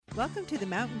Welcome to The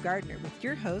Mountain Gardener with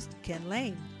your host, Ken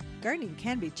Lane. Gardening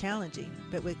can be challenging,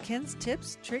 but with Ken's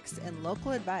tips, tricks, and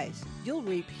local advice, you'll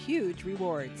reap huge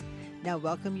rewards. Now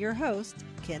welcome your host,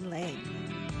 Ken Lane.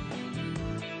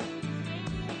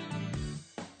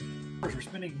 We're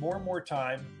spending more and more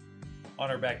time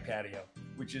on our back patio,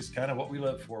 which is kind of what we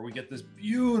live for. We get this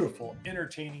beautiful,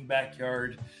 entertaining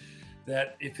backyard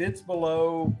that if it's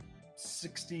below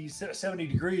 60, 70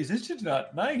 degrees, it's just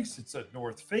not nice. It's a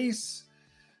north face,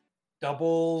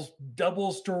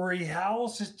 double story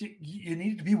house. You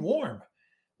need it to be warm.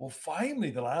 Well, finally,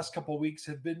 the last couple of weeks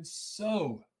have been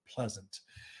so pleasant.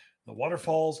 The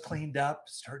waterfalls cleaned up,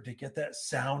 starting to get that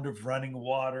sound of running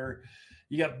water.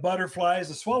 You got butterflies.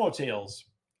 The swallowtails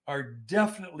are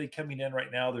definitely coming in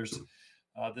right now. There's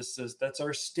that's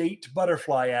our state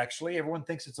butterfly. Actually, everyone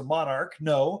thinks it's a monarch.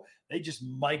 No, they just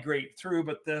migrate through.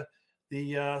 But the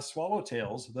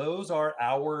swallowtails, those are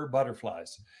our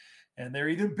butterflies, and they're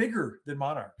even bigger than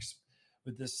monarchs.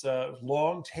 With this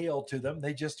long tail to them,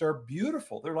 they just are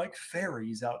beautiful. They're like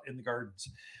fairies out in the gardens.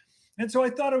 And so I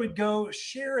thought I would go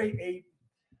share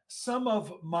some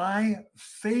of my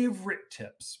favorite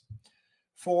tips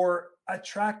for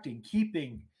attracting,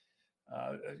 keeping,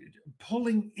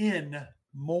 pulling in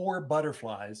more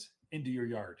butterflies into your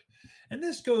yard. And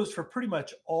this goes for pretty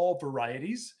much all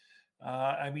varieties.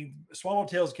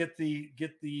 Swallowtails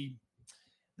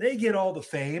they get all the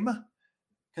fame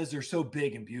because they're so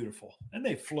big and beautiful, and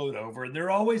they float over, and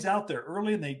they're always out there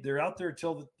early, and they're out there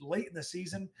until late in the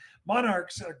season.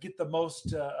 Monarchs get the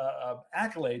most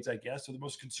accolades, I guess, or the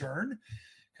most concern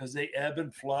because they ebb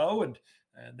and flow, and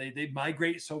they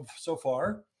migrate so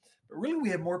far. But really, we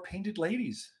have more painted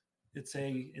ladies.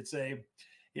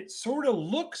 It sort of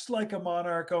looks like a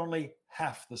monarch, only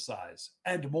half the size,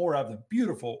 and more of them.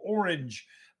 Beautiful orange,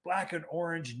 black and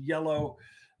orange and yellow.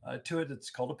 To it,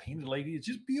 it's called a painted lady. It's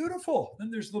just beautiful.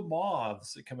 Then there's the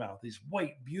moths that come out, these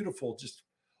white, beautiful, just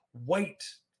white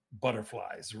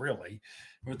butterflies, really.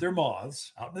 But they're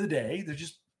moths out in the day. They're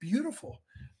just beautiful.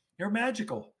 They're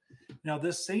magical. Now,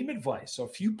 this same advice, so a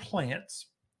few plants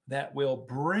that will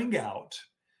bring out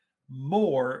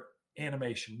more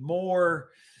animation,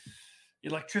 more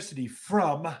electricity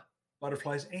from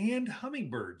butterflies and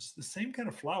hummingbirds. The same kind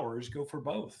of flowers go for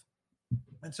both.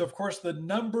 And so, of course, the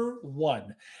number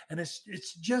one, and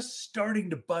it's just starting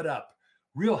to bud up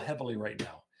real heavily right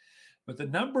now, but the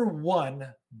number one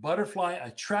butterfly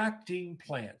attracting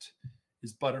plant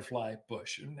is butterfly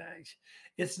bush. And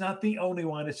it's not the only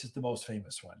one, it's just the most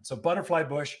famous one. So butterfly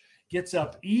bush gets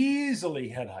up easily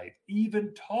head height,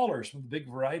 even taller, some of the big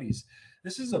varieties.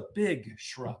 This is a big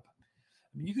shrub.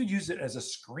 I mean, you could use it as a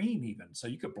screen even. So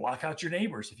you could block out your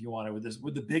neighbors if you wanted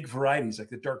with the big varieties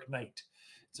like the Dark Knight.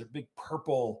 It's a big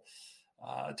purple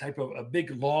type of a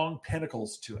big long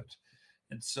pinnacles to it.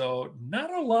 And so not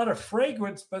a lot of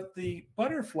fragrance, but the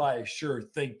butterflies sure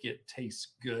think it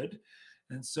tastes good.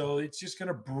 And so it's just going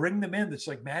to bring them in. It's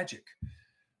like magic.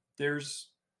 There's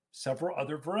several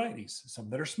other varieties, some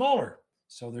that are smaller.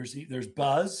 So there's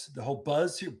Buzz, the whole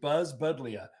Buzz here, Buzz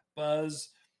Buddleia, Buzz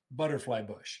Butterfly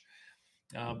Bush.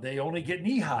 They only get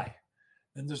knee high.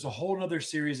 Then there's a whole other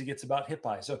series that gets about hip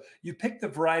high. So you pick the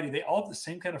variety. They all have the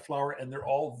same kind of flower, and they're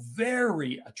all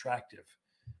very attractive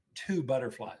to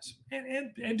butterflies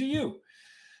and to you.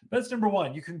 That's number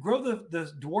one. You can grow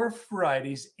the dwarf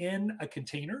varieties in a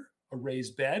container, a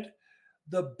raised bed.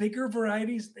 The bigger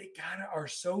varieties, they kind of are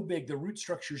so big. The root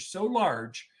structure is so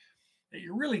large that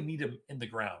you really need them in the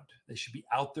ground. They should be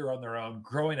out there on their own,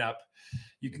 growing up.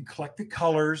 You can collect the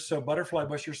colors. So butterfly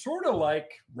bush, you're sort of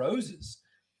like roses.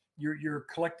 You're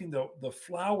collecting the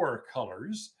flower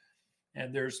colors,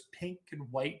 and there's pink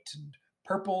and white and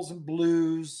purples and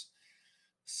blues,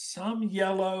 some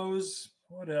yellows.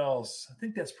 What else? I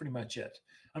think that's pretty much it.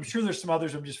 I'm sure there's some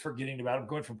others I'm just forgetting about. I'm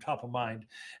going from top of mind.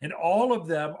 And all of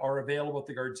them are available at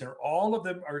the garden center. All of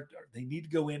them they need to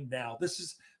go in now. This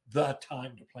is the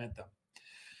time to plant them.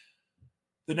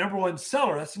 The number one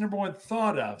seller, that's the number one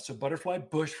thought of. So butterfly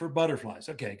bush for butterflies.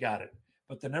 Okay, got it.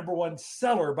 But the number one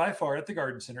seller by far at the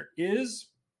garden center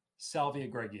is Salvia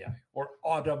greggii, or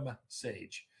autumn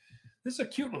sage. This is a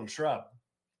cute little shrub.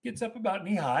 Gets up about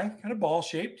knee high, kind of ball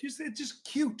shaped. It's just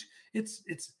cute. It's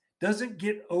doesn't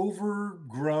get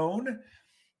overgrown,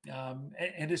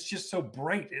 and it's just so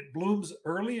bright. It blooms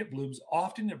early. It blooms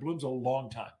often. It blooms a long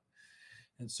time.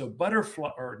 And so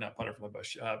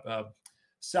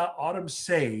autumn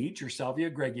sage, or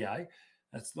Salvia greggii,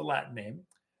 that's the Latin name.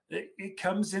 It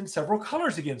comes in several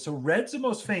colors again. So red's the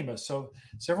most famous. So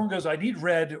everyone goes, I need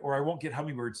red or I won't get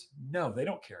hummingbirds. No, they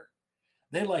don't care.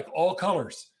 They like all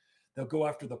colors. They'll go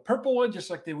after the purple one just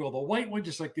like they will the white one,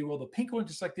 just like they will the pink one,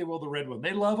 just like they will the red one.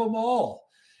 They love them all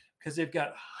because they've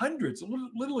got hundreds.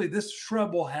 Literally, this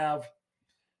shrub will have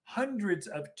hundreds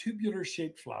of tubular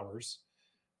shaped flowers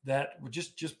that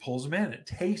just pulls them in. It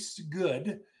tastes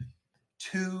good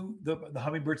to the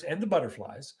hummingbirds and the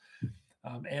butterflies.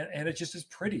 And it just is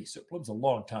pretty. So it blooms a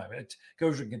long time. It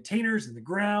goes in containers in the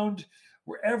ground,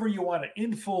 wherever you want it,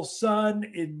 in full sun,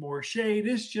 in more shade.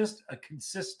 It's just a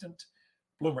consistent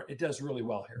bloomer. It does really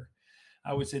well here.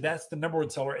 I would say that's the number one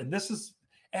seller.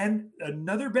 And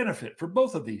another benefit for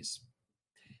both of these,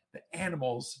 the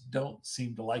animals don't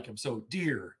seem to like them. So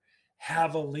deer,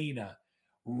 javelina,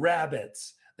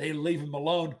 rabbits, they leave them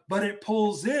alone, but it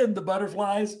pulls in the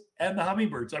butterflies and the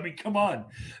hummingbirds. I mean, come on.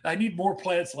 I need more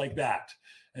plants like that.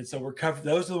 And so we're covered.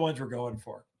 Those are the ones we're going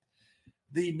for.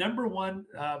 The number one,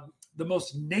 the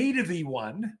most native-y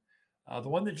one, the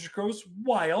one that just grows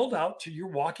wild out to, you're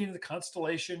walking in the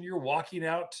constellation, you're walking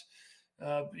out,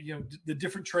 the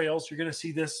different trails, you're going to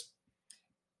see this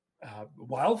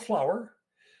wildflower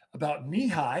about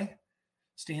knee-high,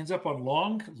 stands up on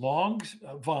long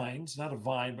vines, not a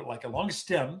vine, but like a long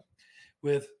stem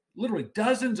with literally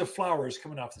dozens of flowers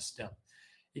coming off the stem.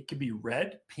 It can be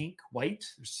red, pink, white.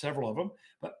 There's several of them,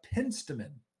 but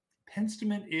penstemon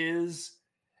is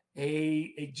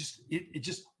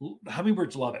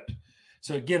hummingbirds love it.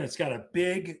 So again, it's got a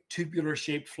big tubular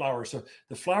shaped flower. So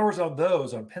the flowers on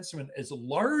penstemon is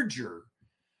larger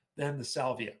than the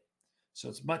salvia. So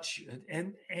it's much,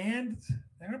 and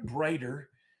they're brighter.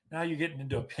 Now you're getting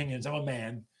into opinions. I'm a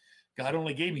man. God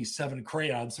only gave me 7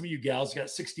 crayons. Some of you gals got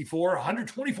 64,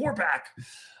 124 pack.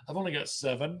 I've only got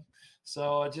 7.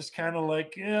 So I just kind of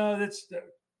like, that's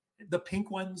the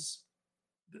pink ones,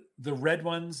 the red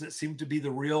ones that seem to be the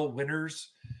real winners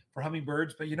for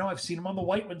hummingbirds. But, I've seen them on the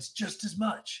white ones just as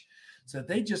much. So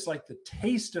they just like the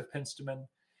taste of penstemon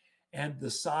and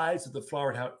the size of the flower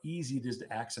and how easy it is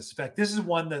to access. In fact, this is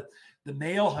one that the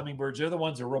male hummingbirds, they're the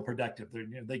ones that are real productive.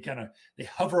 They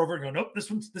hover over and go, nope,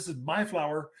 this is my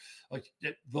flower. Like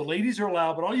the ladies are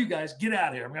allowed, but all you guys get out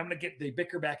of here. They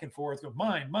bicker back and forth, go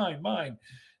mine, mine, mine.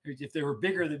 If they were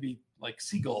bigger, they'd be like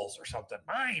seagulls or something.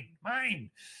 Mine, mine.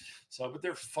 So, but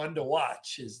they're fun to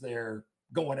watch as they're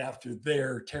going after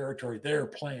their territory, their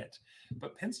plant.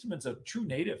 But penstemon's a true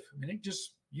native.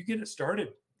 You get it started.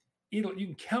 You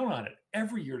can count on it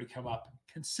every year to come up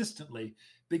consistently,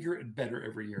 bigger and better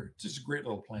every year. It's just a great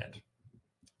little plant.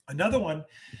 Another one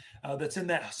that's in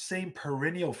that same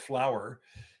perennial flower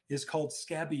is called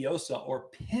scabiosa, or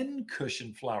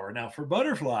pincushion flower. Now for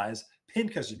butterflies,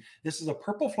 pincushion. This is a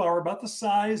purple flower about the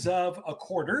size of a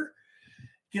quarter.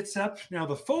 Gets up. Now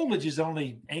the foliage is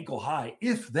only ankle high,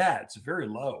 if that. It's very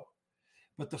low.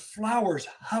 But the flowers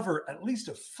hover at least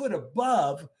a foot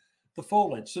above the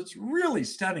foliage. So it's really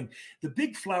stunning. The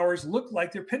big flowers look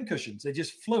like they're pincushions. They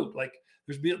just float like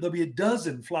there'll be a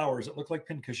dozen flowers that look like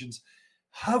pincushions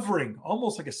hovering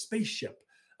almost like a spaceship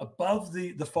above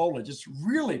the foliage. It's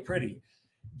really pretty.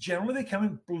 Generally, they come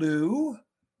in blue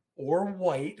or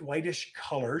whitish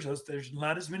colors. There's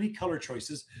not as many color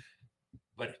choices,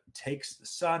 but it takes the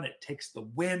sun, it takes the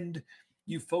wind.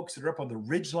 You folks that are up on the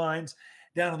ridge lines,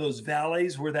 down in those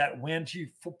valleys where that wind, you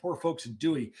poor folks in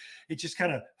Dewey, it just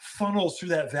kind of funnels through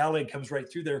that valley and comes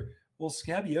right through there. Well,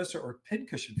 scabiosa or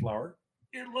pincushion flower,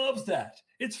 it loves that.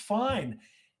 It's fine.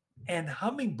 And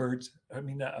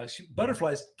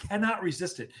butterflies cannot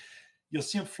resist it. You'll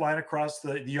see them flying across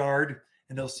the yard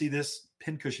and they'll see this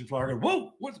pincushion flower and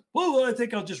go, whoa, I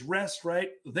think I'll just rest right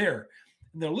there.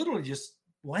 And they'll literally just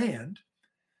land,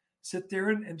 sit there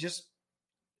and just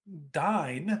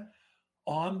dine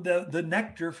on the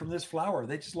nectar from this flower.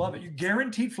 They just love it. You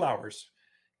guaranteed flowers,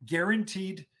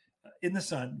 guaranteed in the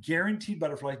sun, guaranteed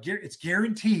butterfly. It's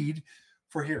guaranteed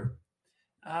for here.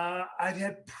 I've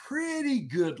had pretty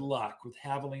good luck with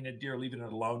javelina deer leaving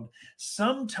it alone.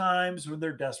 Sometimes when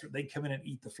they're desperate, they come in and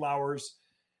eat the flowers.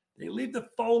 They leave the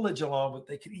foliage alone, but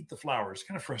they can eat the flowers.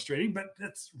 Kind of frustrating, but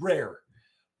that's rare.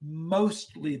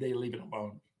 Mostly they leave it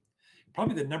alone.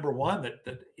 Probably the number one that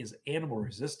is animal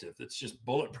resistive, that's just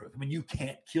bulletproof. You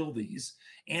can't kill these.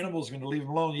 Animals are going to leave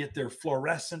them alone, yet they're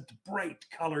fluorescent, bright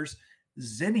colors.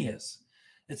 Zinnias.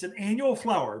 It's an annual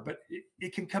flower, but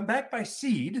it can come back by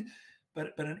seed,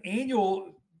 but an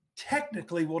annual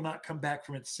technically will not come back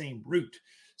from its same root.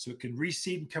 So it can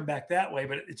reseed and come back that way,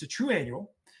 but it's a true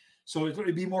annual. So it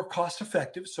would be more cost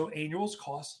effective. So annuals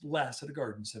cost less at a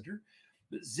garden center.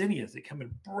 But zinnias, they come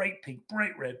in bright pink,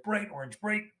 bright red, bright orange,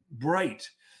 bright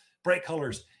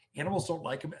colors. Animals don't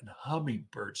like them, and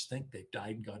hummingbirds think they've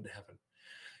died and gone to heaven.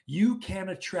 You can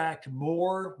attract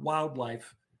more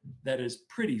wildlife that is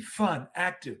pretty fun,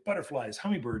 active, butterflies,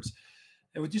 hummingbirds,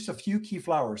 and with just a few key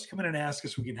flowers. Come in and ask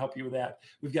us. We can help you with that.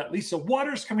 We've got Lisa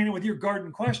Waters coming in with your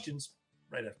garden questions.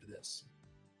 right after this.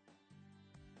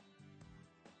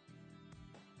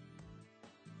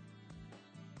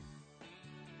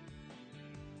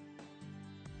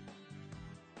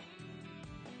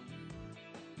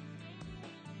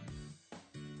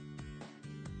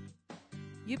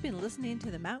 You've been listening to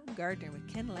The Mountain Gardener with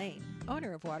Ken Lane,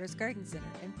 owner of Waters Garden Center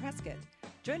in Prescott.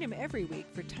 Join him every week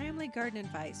for timely garden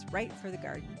advice right for the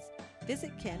gardens.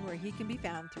 Visit Ken where he can be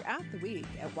found throughout the week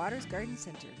at Waters Garden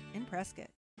Center in Prescott.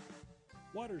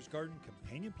 Waters Garden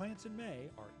companion plants in May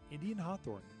are Indian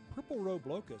hawthorn, purple robe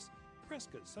locust,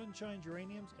 Prescott sunshine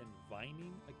geraniums, and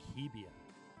vining akebia.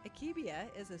 Akebia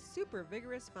is a super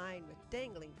vigorous vine with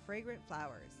dangling fragrant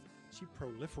flowers. She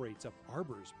proliferates up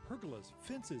arbors, pergolas,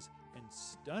 fences, and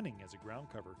stunning as a ground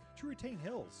cover to retain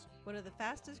hills. One of the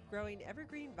fastest growing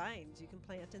evergreen vines you can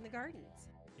plant in the gardens.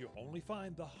 You'll only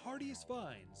find the hardiest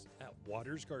vines at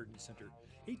Waters Garden Center,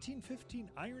 1815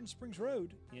 Iron Springs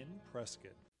Road in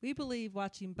Prescott. We believe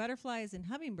watching butterflies and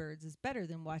hummingbirds is better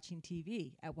than watching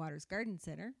TV at Waters Garden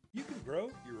Center. You can grow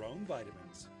your own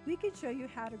vitamins. We can show you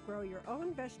how to grow your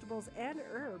own vegetables and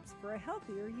herbs for a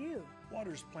healthier you.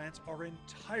 Waters plants are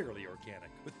entirely organic,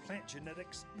 with plant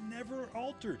genetics never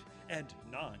altered and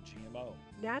non-GMO.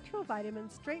 Natural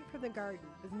vitamins straight from the garden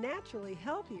with naturally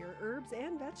healthier herbs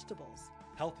and vegetables.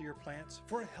 Healthier plants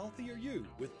for a healthier you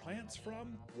with plants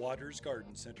from Waters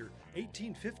Garden Center,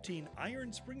 1815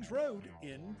 Iron Springs Road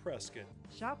in Prescott.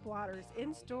 Shop Waters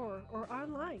in-store or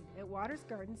online at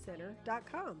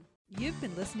watersgardencenter.com. You've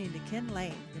been listening to Ken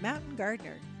Lane, the Mountain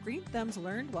Gardener. Green thumbs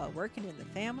learned while working in the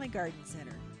Family Garden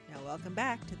Center. Now welcome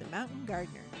back to the Mountain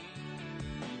Gardener.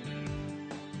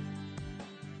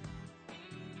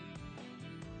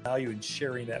 Value in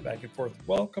sharing that back and forth.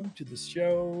 Welcome to the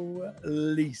show,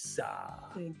 Lisa.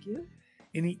 Thank you.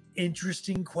 Any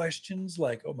interesting questions?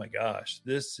 Like, oh my gosh,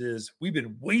 we've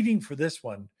been waiting for this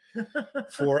one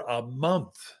for a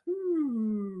month.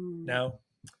 Now,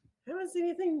 I haven't seen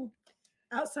anything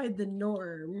outside the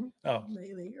norm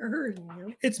lately or heard,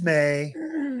 It's May.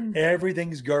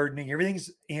 Everything's gardening.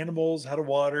 Everything's animals, how to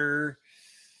water.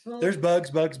 Well, there's bugs.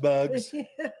 Yeah.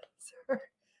 So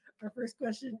our first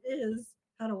question is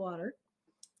how to water.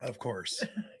 Of course.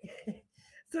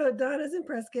 So Don is in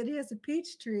Prescott. He has a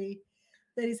peach tree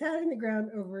that he's had in the ground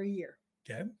over a year.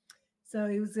 Okay. So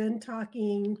he was in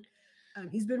talking.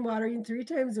 He's been watering 3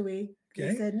 times a week. Okay.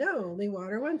 He said, no, only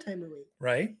water 1 time a week.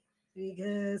 Right.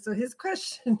 So his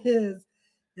question is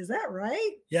that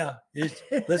right? Yeah.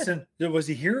 Listen, was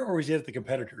he here or was he at the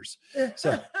competitors?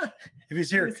 So if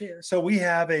he's here. So we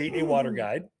have a water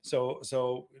guide. So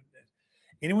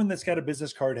anyone that's got a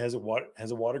business card has a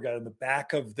water guide on the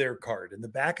back of their card. In the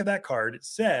back of that card, it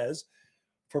says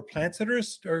for plants that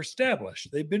are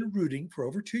established, they've been rooting for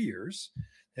over 2 years,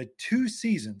 had 2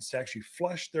 seasons to actually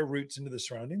flush their roots into the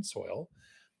surrounding soil,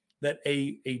 that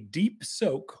a deep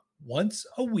soak once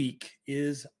a week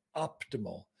is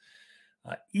optimal.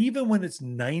 Even when it's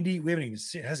 90,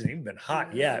 it hasn't even been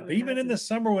hot yet, but even in the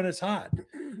summer when it's hot,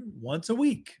 once a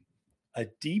week, a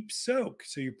deep soak.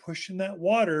 So you're pushing that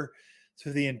water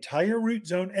through the entire root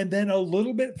zone and then a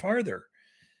little bit farther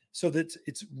so that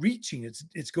it's reaching,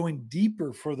 it's going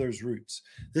deeper for those roots.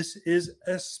 This is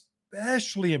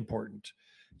especially important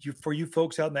for you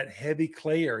folks out in that heavy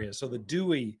clay area. So the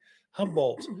Dewey,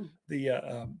 Humboldt,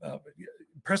 the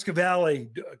Prescott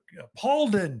Valley,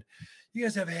 Paulden, you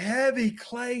guys have heavy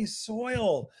clay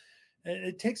soil. And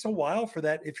it takes a while for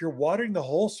that. If you're watering the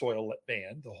whole soil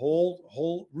band, the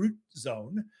whole root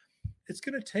zone, it's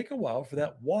going to take a while for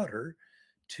that water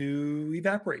to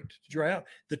evaporate, to dry out.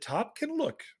 The top can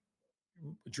look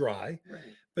dry, right,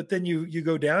 but then you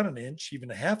go down an inch,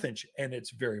 even a half inch, and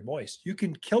it's very moist. You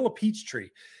can kill a peach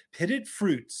tree. Pitted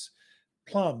fruits,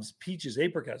 plums, peaches,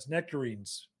 apricots,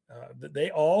 nectarines,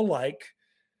 they all like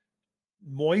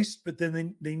moist, but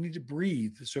then they need to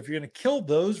breathe. So if you're going to kill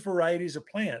those varieties of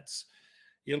plants,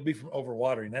 it'll be from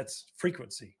overwatering. That's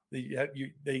frequency.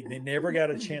 They never got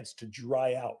a chance to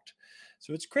dry out.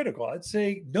 So it's critical. I'd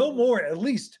say no more, at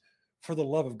least for the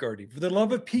love of gardening, for the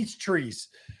love of peach trees,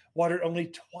 water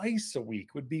only twice a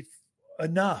week would be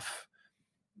enough.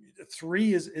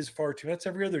 3 is far too. That's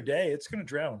every other day. It's going to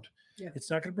drown. Yeah.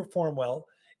 It's not going to perform well.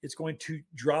 It's going to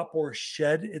drop or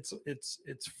shed its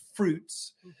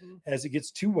fruits as it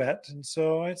gets too wet. And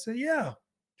so I'd say, yeah,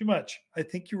 too much. I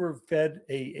think you were fed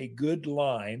a good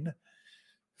line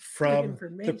from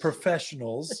the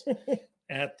professionals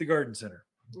at the garden center.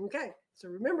 Okay, so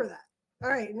remember that. All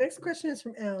right, next question is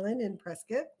from Alan in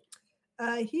Prescott.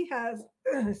 He has,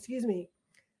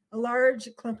 a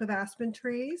large clump of aspen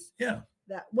trees. Yeah.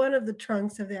 That one of the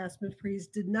trunks of the aspen trees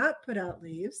did not put out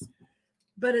leaves,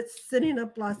 but it's sending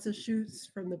up lots of shoots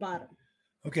from the bottom.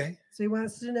 Okay. So he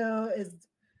wants to know, is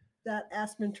that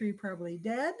aspen tree probably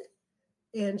dead?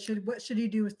 And what should he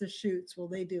do with the shoots? Will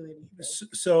they do anything?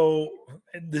 So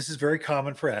and this is very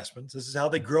common for aspens. This is how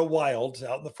they grow wild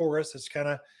out in the forest. It's kind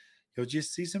of, you'll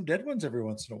just see some dead ones every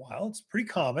once in a while. It's pretty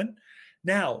common.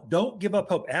 Now, don't give up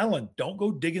hope. Alan, don't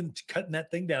go digging, cutting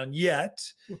that thing down yet.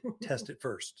 Test it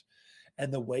first.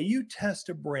 And the way you test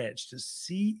a branch to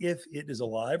see if it is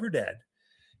alive or dead,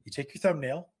 you take your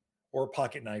thumbnail or a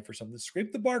pocket knife or something,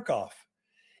 scrape the bark off.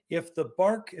 If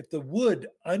the wood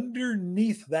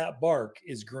underneath that bark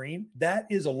is green, that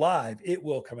is alive. It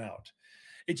will come out.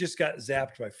 It just got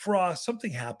zapped by frost.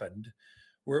 Something happened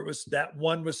where it was that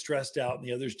one was stressed out and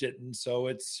the others didn't. So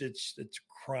it's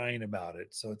crying about it.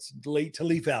 So it's late to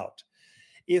leaf out.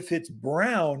 If it's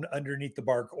brown underneath the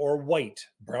bark or white,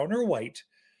 brown or white,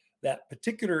 that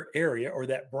particular area or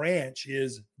that branch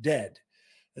is dead.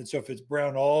 And so if it's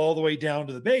brown all the way down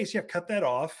to the base, yeah, cut that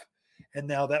off. And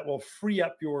now that will free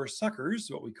up your suckers,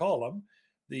 what we call them,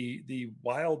 the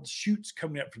wild shoots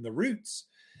coming up from the roots.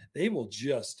 They will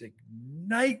just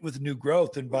ignite with new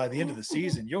growth. And by the end of the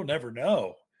season, you'll never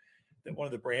know that one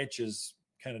of the branches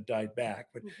kind of died back.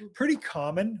 But pretty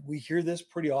common. We hear this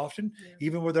pretty often,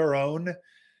 even with our own.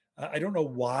 I don't know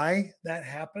why that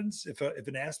happens. If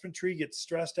an aspen tree gets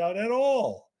stressed out at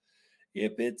all,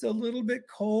 if it's a little bit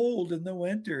cold in the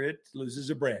winter, it loses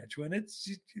a branch. When it's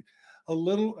a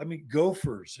little,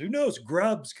 gophers, who knows,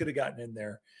 grubs could have gotten in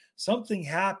there. Something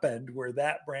happened where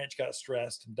that branch got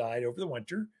stressed and died over the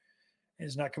winter and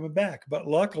is not coming back. But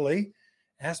luckily,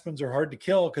 aspens are hard to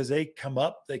kill because they come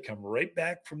right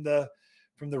back from the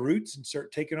roots and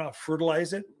start taking off.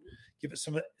 Fertilize it, give it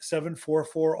some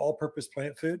 744 all-purpose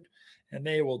plant food, and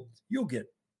you'll get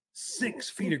 6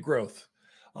 feet of growth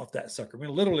off that sucker.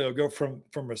 Literally it'll go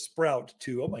from a sprout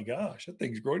to, oh my gosh, that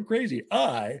thing's growing crazy.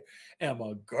 I am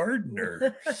a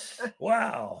gardener.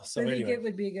 Wow. So I think anyway. it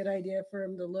would be a good idea for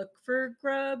him to look for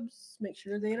grubs, make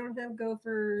sure they don't have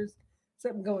gophers,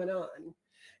 something going on.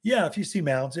 Yeah, if you see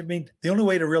mounds, the only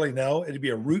way to really know it'd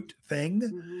be a root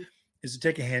thing is to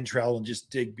take a hand trowel and just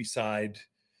dig beside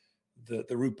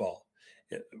the root ball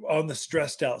on the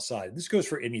stressed out side. This goes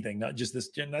for anything, not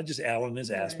just Alan and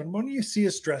his aspen. Right. When you see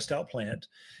a stressed out plant,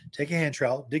 take a hand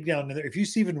trowel, dig down in there. If you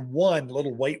see even one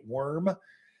little white worm,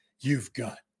 you've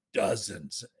got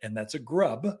dozens, and that's a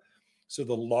grub. So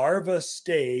the larva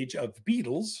stage of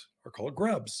beetles are called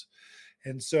grubs.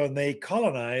 And so when they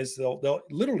colonize, they'll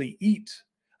literally eat.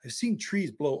 I've seen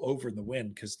trees blow over in the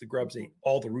wind because the grubs ate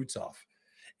all the roots off.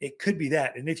 It could be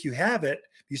that. And if you have it,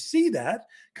 if you see that,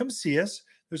 come see us.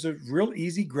 There's a real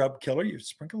easy grub killer. You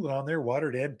sprinkle it on there, water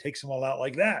it in, takes them all out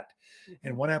like that.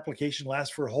 And one application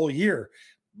lasts for a whole year.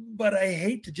 But I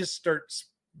hate to just start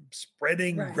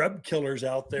spreading grub killers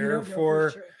out there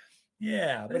for sure.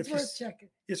 Yeah. But it's worth checking.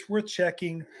 It's worth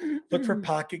checking. Look for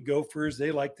pocket gophers.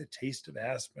 They like the taste of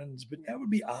aspens, but that would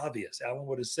be obvious. Alan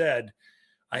would have said,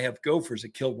 I have gophers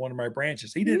that killed one of my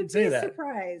branches. He didn't say that.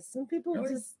 Surprised. Some people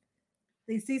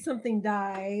they see something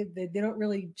die. They don't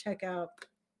really check out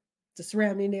the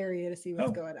surrounding area to see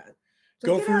what's going on.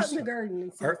 So Gophers get out in the garden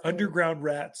and see are underground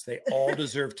rats. They all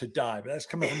deserve to die. But that's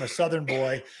coming from a Southern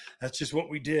boy. That's just what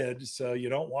we did. So you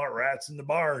don't want rats in the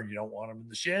barn. You don't want them in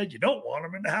the shed. You don't want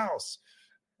them in the house.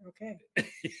 Okay.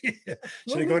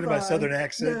 Should I go into my Southern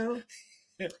accent?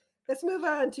 No. Let's move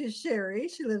on to Sherry.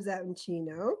 She lives out in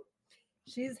Chino.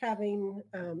 She's having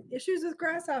issues with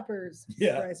grasshoppers.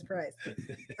 Yeah. Surprise.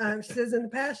 She says in the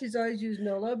past she's always used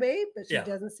Nolo bait, but she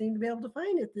doesn't seem to be able to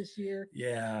find it this year.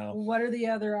 Yeah. What are the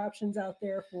other options out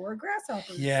there for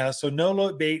grasshoppers? Yeah. So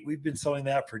Nolo bait, we've been selling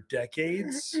that for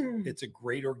decades. It's a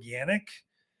great organic.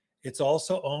 It's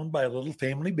also owned by a little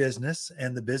family business,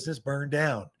 and the business burned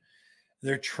down.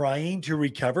 They're trying to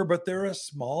recover, but they're a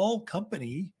small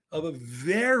company of a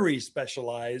very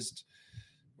specialized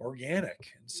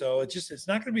organic. And so it's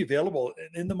not going to be available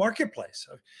in the marketplace.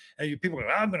 And people go,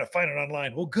 I'm going to find it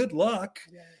online. Well, good luck.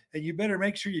 Yeah. And you better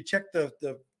make sure you check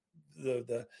the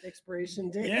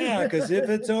expiration date. Yeah, because if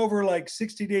it's over like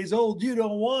 60 days old, you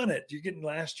don't want it. You're getting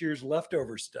last year's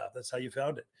leftover stuff. That's how you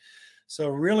found it. So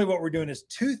really what we're doing is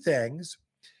 2 things.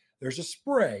 There's a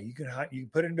spray. You can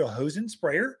put it into a hose and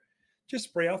sprayer. Just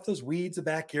spray off those weeds, the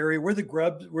back area where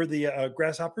the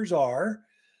grasshoppers are.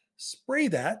 Spray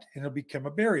that and it'll become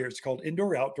a barrier. It's called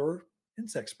indoor-outdoor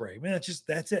insect spray.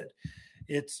 That's it.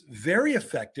 It's very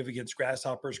effective against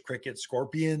grasshoppers, crickets,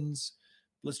 scorpions,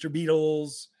 blister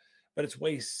beetles, but it's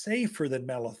way safer than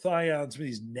malathion, some of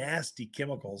these nasty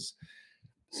chemicals.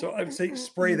 So I would say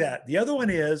spray that. The other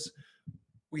one is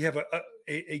we have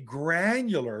a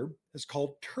granular. It's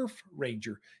called Turf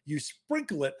Ranger. You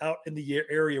sprinkle it out in the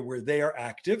area where they are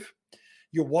active.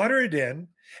 You water it in,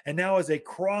 and now as they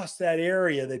cross that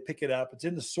area, they pick it up. It's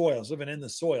in the soil. It's living in the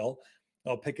soil.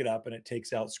 They'll pick it up, and it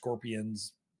takes out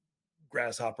scorpions,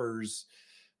 grasshoppers,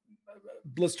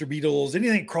 blister beetles,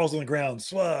 anything that crawls on the ground,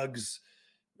 slugs,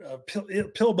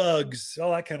 pill bugs,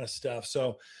 all that kind of stuff.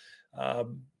 So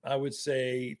I would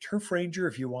say Turf Ranger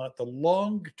if you want the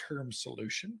long-term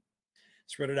solution.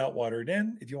 Spread it out, water it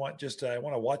in. If you want just, I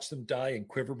want to watch them die and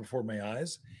quiver before my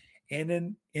eyes. And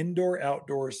an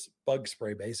indoor-outdoors bug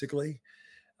spray, basically.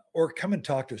 Or come and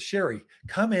talk to us. Sherry,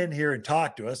 come in here and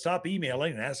talk to us. Stop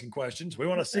emailing and asking questions. We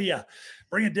want to see you.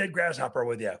 Bring a dead grasshopper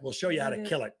with you. We'll show you how to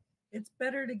kill it. It's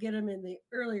better to get them in the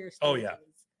earlier stages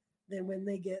than when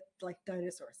they get like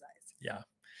dinosaur size. Yeah.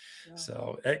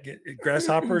 So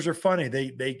grasshoppers are funny.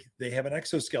 They have an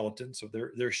exoskeleton. So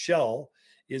their shell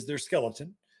is their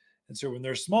skeleton. And so when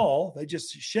they're small, they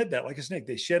just shed that like a snake.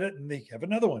 They shed it and they have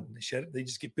another one. They shed it. They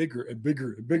just get bigger and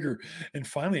bigger and bigger. And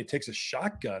finally it takes a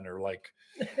shotgun or like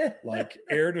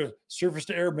air to surface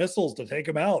to air missiles to take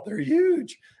them out. They're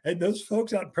huge. And those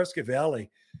folks out in Prescott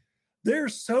Valley, they're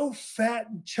so fat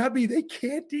and chubby, they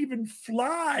can't even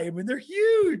fly. I mean, they're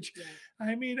huge. Yeah.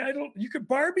 I mean, you could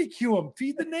barbecue them,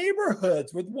 feed the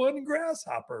neighborhoods with one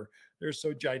grasshopper. They're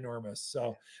so ginormous.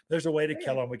 So there's a way to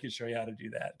kill them. We can show you how to do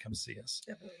that. Come see us.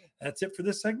 Definitely. That's it for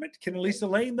this segment. Ken and Lisa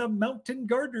Lane, the Mountain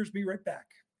Gardeners. Be right back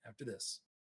after this.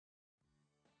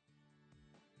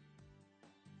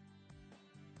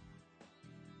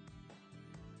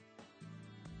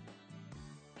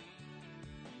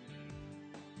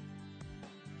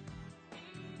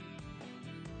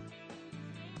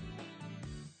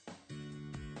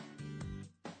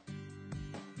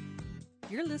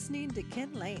 You're listening to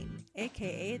Ken Lane,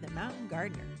 aka the Mountain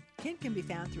Gardener. Ken can be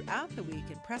found throughout the week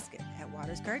in Prescott at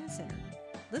Waters Garden Center.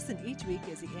 Listen each week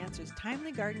as he answers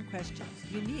timely garden questions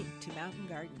unique to mountain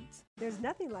gardens. There's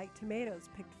nothing like tomatoes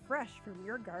picked fresh from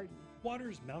your garden.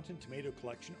 Waters' Mountain Tomato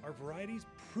Collection are varieties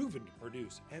proven to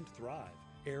produce and thrive.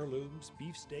 Heirlooms,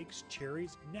 beefsteaks,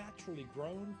 cherries, naturally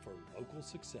grown for local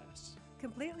success.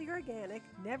 Completely organic,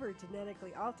 never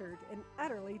genetically altered, and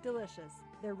utterly delicious.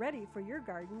 They're ready for your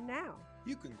garden now.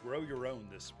 You can grow your own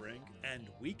this spring, and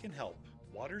we can help.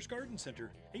 Waters Garden Center,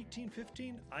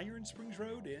 1815 Iron Springs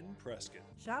Road in Prescott.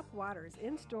 Shop Waters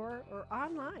in-store or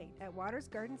online at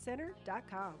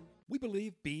watersgardencenter.com. We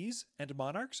believe bees and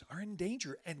monarchs are in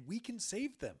danger, and we can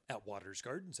save them at Waters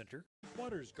Garden Center.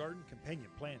 Waters Garden companion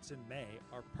plants in May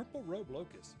are purple robe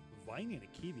locust, Vining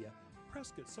achevia,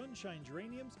 Prescott sunshine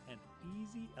geraniums, and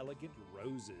easy elegant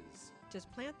roses. Just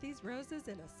plant these roses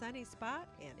in a sunny spot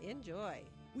and enjoy.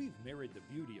 We've married the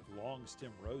beauty of long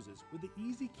stem roses with the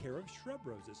easy care of shrub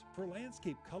roses for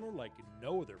landscape color like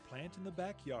no other plant in the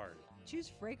backyard.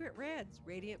 Choose fragrant reds,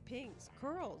 radiant pinks,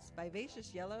 corals,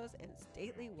 vivacious yellows, and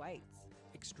stately whites.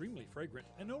 Extremely fragrant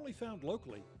and only found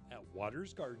locally at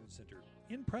Waters Garden Center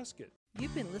in Prescott.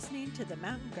 You've been listening to The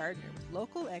Mountain Gardener with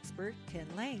local expert Ken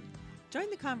Lane. Join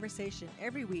the conversation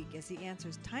every week as he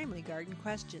answers timely garden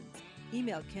questions.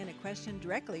 Email Ken a question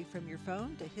directly from your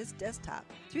phone to his desktop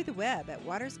through the web at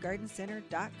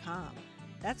watersgardencenter.com.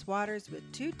 That's Waters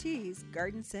with 2 T's,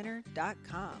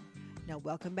 gardencenter.com. Now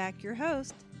welcome back your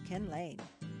host, Ken Lane.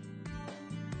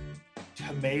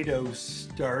 Tomatoes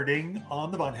starting on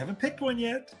the vine. Haven't picked one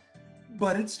yet,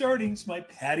 but it's starting. It's my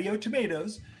patio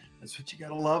tomatoes. That's what you got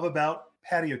to love about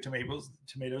patio tomatoes.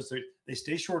 They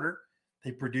stay shorter.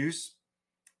 They produce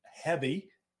heavy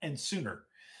and sooner.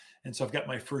 And so I've got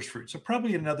my first fruit. So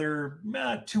probably another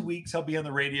 2 weeks, I'll be on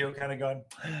the radio kind of going,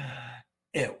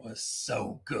 it was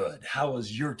so good. How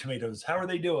was your tomatoes? How are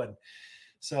they doing?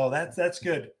 So that's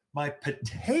good. My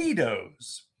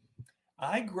potatoes,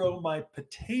 I grow my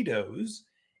potatoes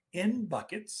in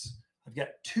buckets. I've got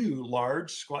 2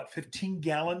 large, squat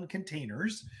 15-gallon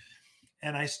containers.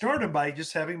 And I start them by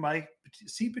just having my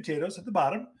seed potatoes at the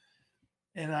bottom.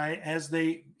 And as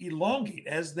they elongate,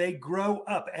 as they grow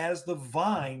up, as the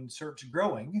vine starts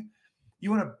growing,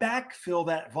 you want to backfill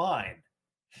that vine.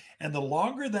 And the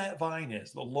longer that vine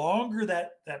is, the longer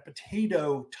that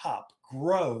potato top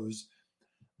grows,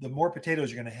 the more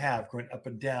potatoes you're going to have growing up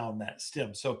and down that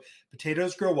stem. So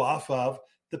potatoes grow off of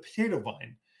the potato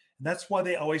vine. And that's why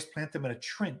they always plant them in a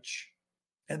trench.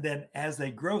 And then as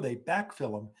they grow, they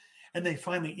backfill them. And they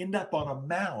finally end up on a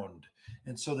mound.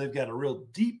 And so they've got a real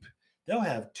deep, they'll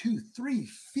have 2-3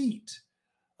 feet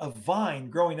of vine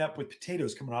growing up with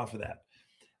potatoes coming off of that.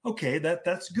 Okay,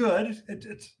 that's good.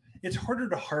 It's harder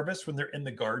to harvest when they're in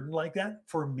the garden like that.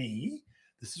 For me,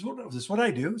 this is what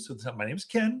I do. So my name's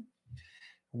Ken.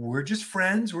 We're just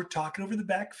friends. We're talking over the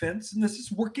back fence, and this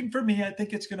is working for me. I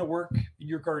think it's going to work in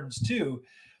your gardens too.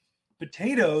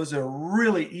 Potatoes are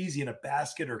really easy in a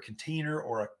basket or container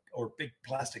or or big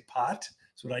plastic pot.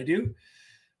 That's what I do.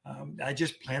 I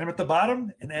just plant them at the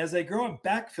bottom, and as they grow, I'm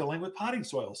backfilling with potting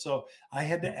soil. So I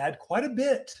had to add quite a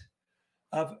bit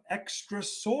of extra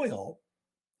soil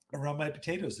around my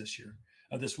potatoes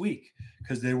this week,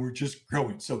 because they were just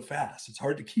growing so fast. It's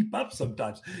hard to keep up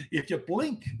sometimes. If you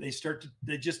blink, they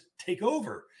just take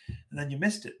over, and then you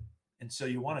missed it. And so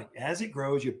you want to, as it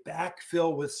grows, you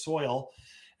backfill with soil,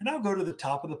 and I'll go to the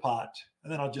top of the pot,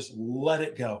 and then I'll just let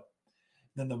it go.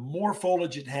 Then the more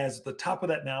foliage it has at the top of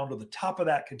that mound, or the top of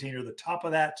that container, the top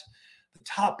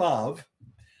of,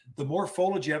 the more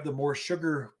foliage you have, the more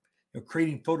sugar,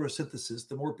 creating photosynthesis,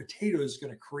 the more potatoes is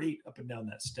going to create up and down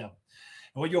that stem.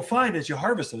 And what you'll find is you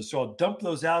harvest those. So I'll dump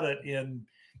those out in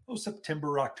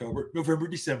September, October, November,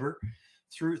 December,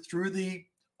 through the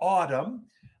autumn.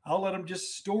 I'll let them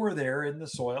just store there in the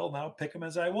soil, and I'll pick them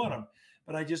as I want them.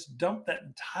 But I just dump that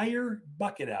entire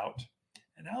bucket out,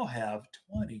 and I'll have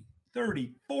 20,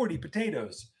 30, 40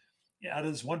 potatoes out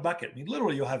of this one bucket. I mean,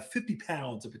 literally, you'll have 50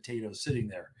 pounds of potatoes sitting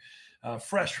there,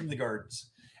 fresh from the gardens.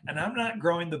 And I'm not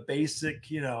growing the basic,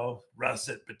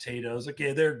 russet potatoes.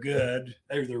 Okay, they're good.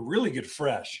 They're really good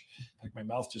fresh. Like, my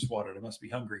mouth just watered. I must be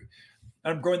hungry.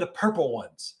 I'm growing the purple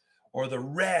ones, or the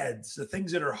reds, the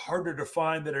things that are harder to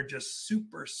find, that are just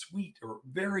super sweet or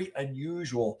very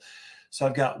unusual. So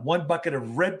I've got one bucket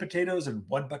of red potatoes and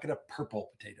one bucket of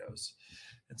purple potatoes.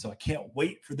 And so I can't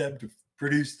wait for them to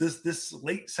produce this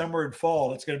late summer and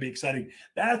fall. It's going to be exciting.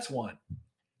 That's one.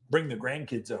 Bring the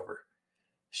grandkids over.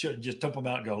 Should just dump them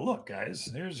out and go, look, guys,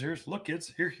 look,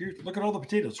 kids, here, look at all the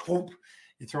potatoes. Whoop.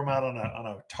 You throw them out on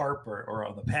a tarp or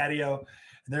on the patio,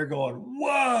 and they're going,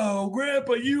 whoa,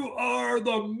 Grandpa, you are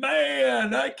the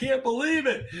man. I can't believe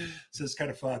it. So it's kind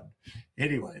of fun.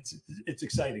 Anyway, it's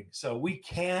exciting. So we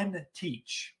can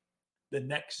teach the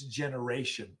next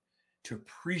generation to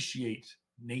appreciate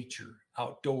nature,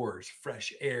 outdoors,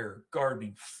 fresh air,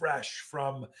 gardening, fresh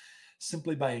from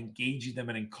simply by engaging them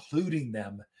and including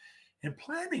them and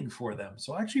planning for them.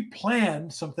 So I actually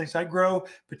planned some things. I grow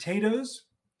potatoes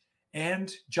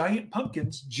and giant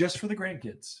pumpkins just for the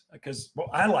grandkids, because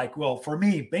for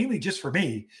me, mainly just for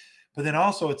me, but then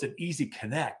also it's an easy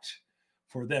connect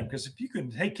for them. Because if you can,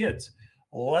 hey kids,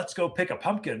 let's go pick a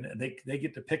pumpkin, and they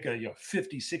get to pick a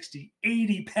 50, 60,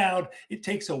 80 pound. It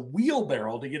takes a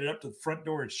wheelbarrow to get it up to the front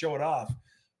door and show it off.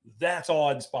 That's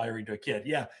all inspiring to a kid.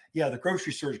 Yeah, the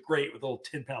grocery store is great with a little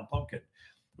 10-pound pumpkin.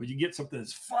 But you get something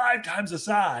that's 5 times the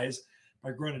size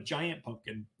by growing a giant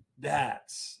pumpkin.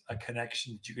 That's a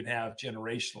connection that you can have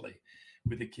generationally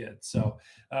with the kids. So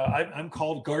I'm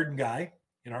called Garden Guy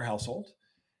in our household,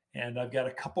 and I've got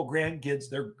a couple grandkids.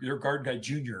 They're Garden Guy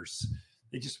juniors.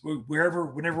 They just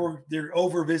whenever they're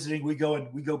over visiting, we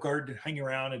go garden, hang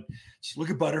around, and just look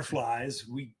at butterflies.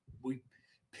 We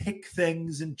pick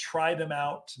things and try them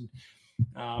out,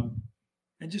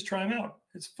 and just try them out.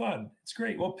 It's fun. It's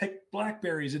great. We'll pick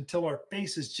blackberries until our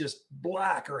face is just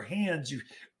black. Our hands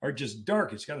are just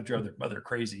dark. It's got to drive their mother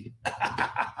crazy.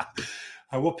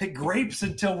 We'll pick grapes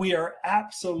until we are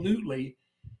absolutely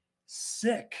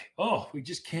sick. Oh, we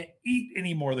just can't eat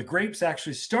anymore. The grapes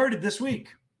actually started this week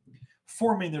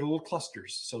forming their little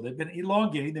clusters. So they've been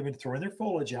elongating. They've been throwing their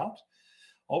foliage out.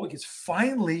 All week, it's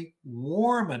finally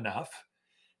warm enough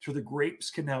so the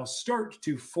grapes can now start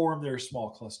to form their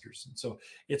small clusters. And so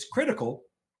it's critical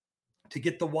to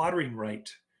get the watering right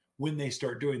when they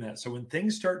start doing that. So when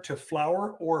things start to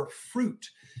flower or fruit,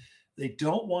 they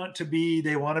want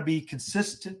to be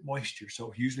consistent moisture.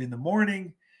 So usually in the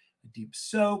morning, a deep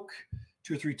soak,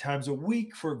 2 or 3 times a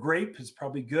week for a grape is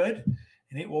probably good.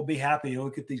 And it will be happy. You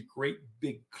look at these great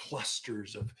big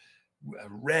clusters of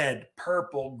red,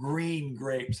 purple, green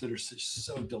grapes that are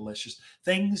so delicious.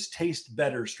 Things taste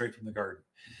better straight from the garden.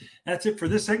 That's it for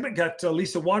this segment. Got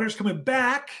Lisa Waters coming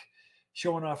back,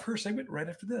 showing off her segment right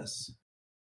after this.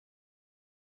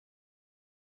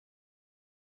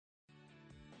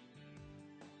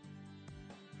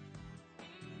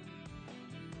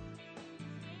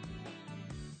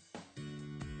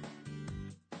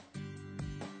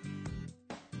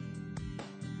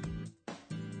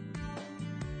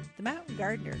 The Mountain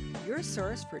Gardener, your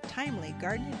source for timely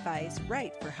garden advice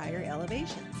right for higher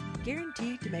elevations.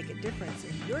 Guaranteed to make a difference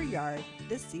in your yard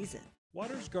this season.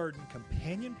 Waters Garden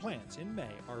companion plants in May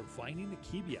are Vining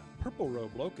Akebia, Purple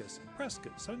Robe Locust,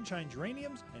 Prescott Sunshine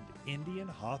Geraniums, and Indian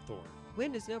Hawthorn.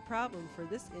 Wind is no problem for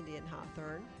this Indian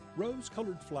hawthorn.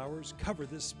 Rose-colored flowers cover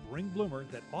this spring bloomer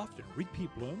that often repeat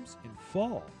blooms in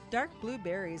fall. Dark blue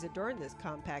berries adorn this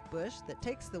compact bush that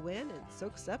takes the wind and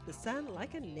soaks up the sun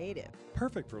like a native.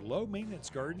 Perfect for low-maintenance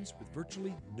gardens with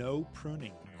virtually no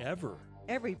pruning, ever.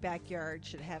 Every backyard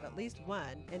should have at least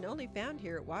one, and only found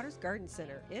here at Waters Garden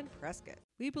Center in Prescott.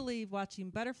 We believe watching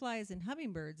butterflies and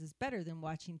hummingbirds is better than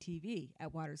watching TV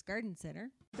at Waters Garden Center.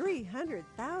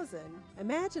 300,000?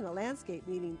 Imagine a landscape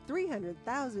needing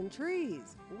 300,000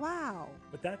 trees. Wow.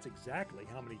 But that's exactly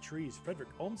how many trees Frederick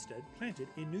Olmsted planted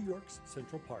in New York's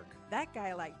Central Park. That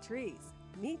guy liked trees.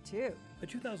 Me too. A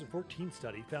 2014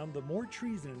 study found the more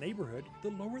trees in a neighborhood, the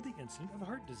lower the incidence of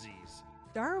heart disease.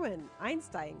 Darwin,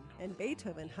 Einstein, and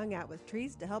Beethoven hung out with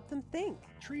trees to help them think.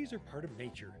 Trees are part of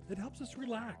nature that helps us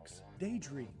relax,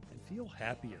 daydream, and feel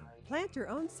happier. Plant your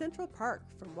own Central Park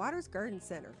from Waters Garden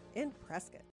Center in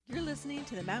Prescott. You're listening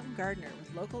to The Mountain Gardener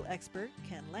with local expert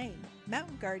Ken Lane.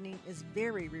 Mountain gardening is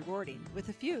very rewarding, with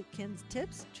a few Ken's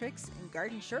tips, tricks, and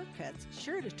garden shortcuts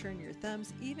sure to turn your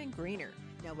thumbs even greener.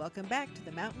 Now welcome back to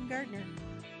The Mountain Gardener.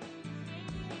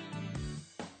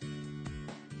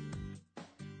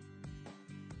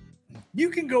 You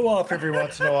can go off every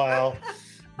once in a while,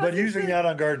 but usually not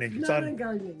on gardening. It's Not on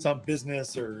gardening. It's on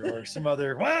business or some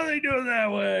other, why are they doing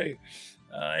that way?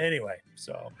 Anyway,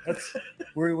 so that's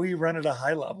where we run at a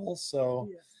high level. So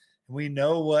Yes. we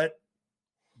know what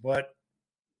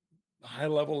high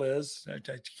level is. I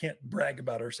can't brag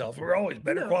about ourselves. We're always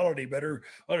better No. quality,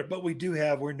 but we do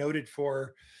we're noted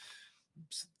for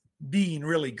being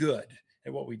really good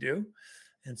at what we do.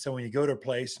 And so when you go to a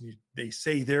place and they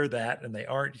say they're that and they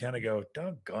aren't, you kind of go,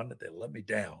 doggone it, they let me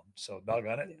down. So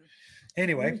doggone it. Yeah.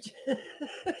 Anyway.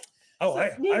 Oh,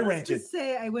 I needless ranted. to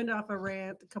say, I went off a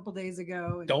rant a couple days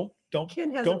ago. And Don't Ken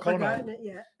hasn't call him out. forgotten it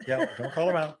yet. Yeah, don't call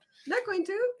them out. Not going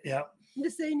to. Yeah. I'm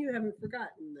just saying you haven't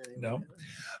forgotten that. No.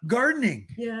 Gardening.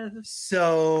 Yeah.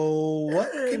 So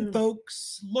what can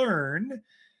folks learn,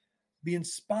 be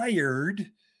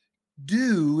inspired,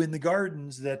 do in the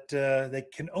gardens that they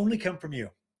can only come from you?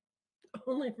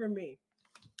 Only for me.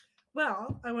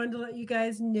 Well, I wanted to let you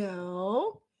guys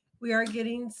know we are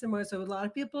getting some more. So a lot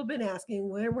of people have been asking,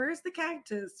 where's the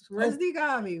cactus? Where's the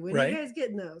agave? When are you guys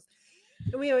getting those?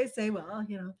 And we always say, well, I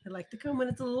like to come when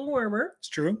it's a little warmer. It's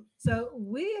true. So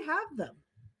we have them.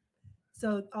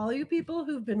 So all you people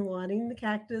who've been wanting the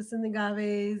cactus and the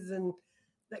agaves and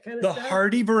that kind of The stuff.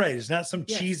 hardy varieties, not some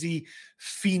Yes. cheesy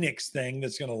Phoenix thing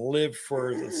that's going to live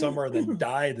for the summer and then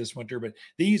die this winter. But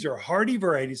these are hardy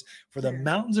varieties for the Sure.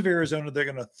 mountains of Arizona. They're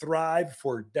going to thrive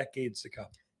for decades to come.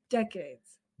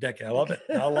 Decades. I love it.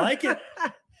 I like it.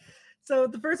 So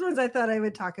the first ones I thought I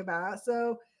would talk about.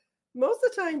 So most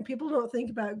of the time people don't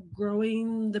think about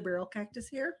growing the barrel cactus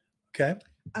here. Okay.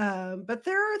 But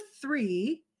there are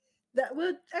 3 that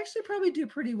would actually probably do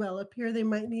pretty well up here. They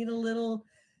might need a little,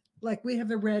 like we have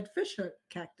the red fishhook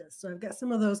cactus. So I've got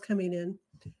some of those coming in.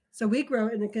 So we grow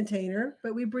it in a container,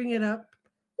 but we bring it up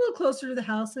a little closer to the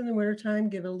house in the wintertime,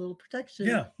 give it a little protection.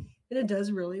 Yeah. And it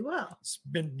does really well. It's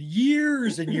been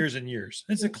years and years and years.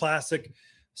 It's a classic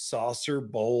saucer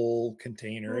bowl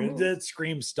container. Mhm. That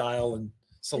screams style and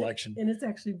selection. And it's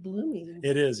actually blooming.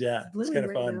 It is, yeah. It's Blooming kind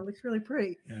of right fun. now. It looks really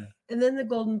pretty. Yeah. And then the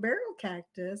golden barrel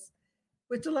cactus,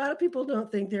 which a lot of people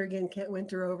don't think they're again can't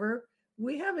winter over.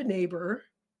 We have a neighbor,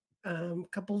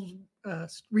 couple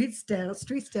streets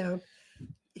down.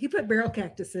 He put barrel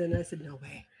cactus in. I said, no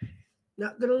way,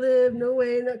 not gonna live. No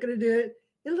way, not gonna do it.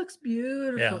 It looks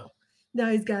beautiful. Yeah. Now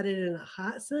he's got it in a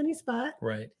hot, sunny spot.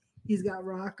 Right. He's got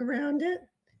rock around it.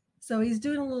 So he's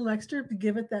doing a little extra to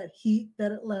give it that heat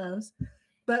that it loves.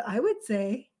 But I would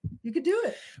say you could do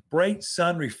it. Bright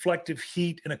sun, reflective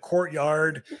heat in a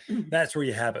courtyard. That's where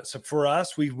you have it. So for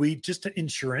us, we just Right.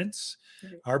 insurance.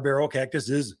 Our barrel cactus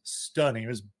is stunning.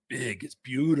 It's big. It's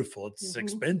beautiful. It's Mhm.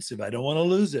 expensive. I don't want to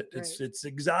lose it. Right. It's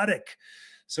exotic.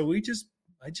 So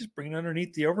I just bring it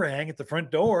underneath the overhang at the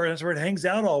front door. That's where it hangs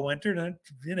out all winter. And then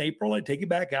in April, I take it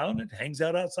back out and it hangs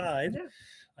out outside. Yeah.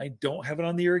 I don't have it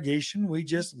on the irrigation. We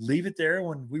just leave it there.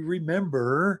 When we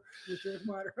remember, With your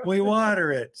water. we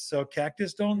water it. So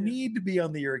cactus don't Yeah. need to be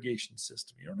on the irrigation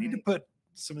system. You don't need to Right. put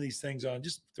some of these things on.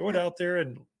 Just throw it out there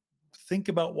and think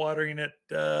about watering it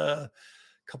a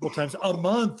couple of times a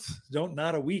month.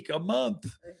 Not a week, a month.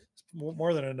 Right. It's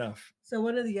more than enough. So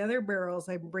one of the other barrels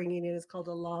I'm bringing in is called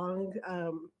a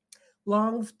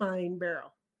long spine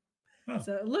barrel. Huh.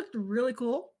 So it looked really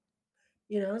cool,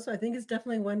 so I think it's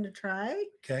definitely one to try.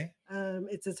 Okay.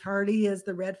 It's as hardy as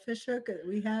the red fish hook that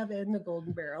we have and the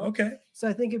golden barrel. Okay. So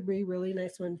I think it'd be a really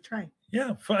nice one to try.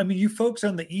 Yeah. I mean, you folks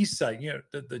on the east side,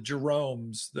 the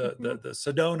Jeromes, the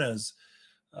Sedonas,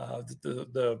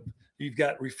 you've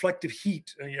got reflective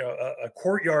heat, a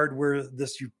courtyard where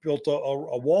you built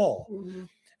a wall. Mhm.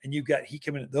 And you've got heat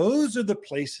coming in. Those are the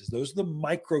places, those are the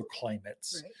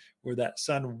microclimates Right. where that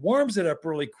sun warms it up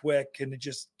really quick and it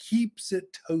just keeps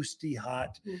it toasty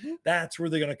hot. That's where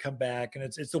they're going to come back. And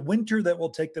it's the winter that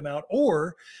will take them out,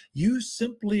 or you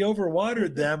simply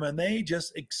overwatered them and they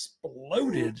just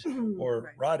exploded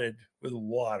or rotted with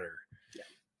water. Yeah.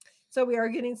 So we are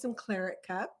getting some claret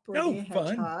cup or the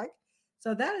hedgehog. Fun.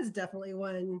 So that is definitely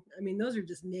one. I mean, those are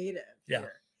just native. Yeah.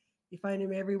 Here. You find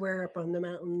them everywhere up on the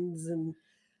mountains, and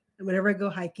whenever I go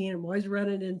hiking, I'm always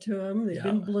running into them. They've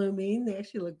been blooming. They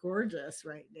actually look gorgeous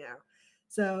right now.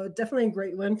 So definitely a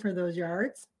great one for those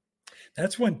yards.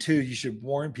 That's one too. You should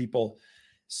warn people.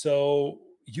 So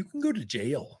you can go to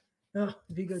jail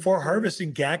for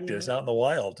harvesting cactus out in the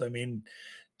wild. I mean,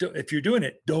 if you're doing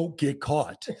it, don't get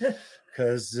caught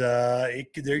because they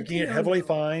can get heavily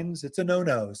fines. It's a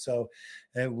no-no. So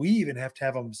we even have to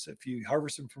have them. If you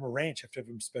harvest them from a ranch, you have to have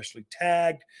them specially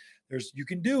tagged. You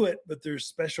can do it, but there's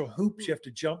special hoops you have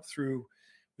to jump through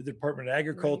with the Department of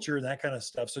Agriculture and that kind of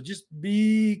stuff. So just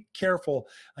be careful.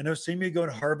 I know some of you go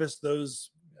and harvest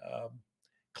those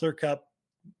clear cup.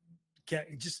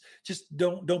 Just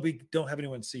don't have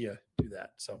anyone see you do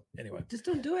that. So anyway, just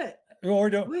don't do it. Or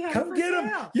don't come get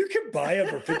them. You can buy them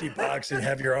for $50 and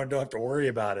have your own. Don't have to worry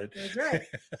about it. That's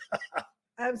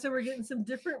right. So we're getting some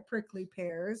different prickly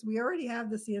pears. We already have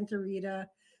the Santa Rita,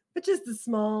 which is the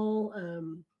small.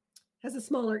 Has a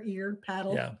smaller ear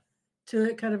paddle to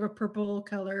it, kind of a purple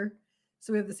color.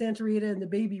 So we have the Santa Rita and the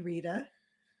Baby Rita.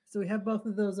 So we have both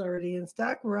of those already in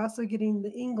stock. We're also getting the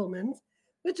Engelmans,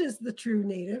 which is the true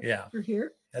native for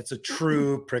here. That's a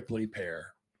true prickly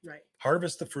pear. Right.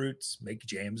 Harvest the fruits, make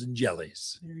jams and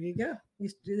jellies. There you go.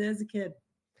 Used to do that as a kid.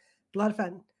 A lot of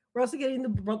fun. We're also getting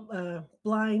the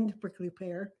blind prickly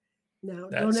pear. Now,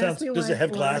 don't ask me why. Does it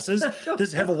have glasses?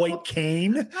 Does it have a white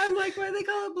cane? I'm like, why do they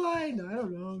call it blind? I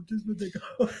don't know. Just what they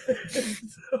call it.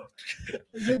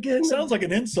 So, again, sounds like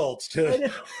an insult too. I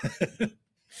know.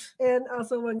 And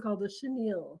also one called the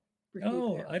chenille.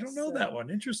 I don't know that one.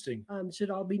 Interesting.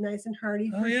 Should all be nice and hardy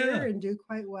for here and do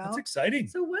quite well. That's exciting.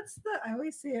 So what's I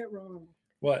always say it wrong.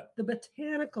 What? The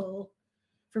botanical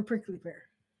for prickly pear.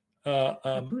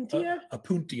 Apuntia?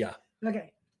 Apuntia.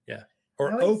 Okay. Yeah.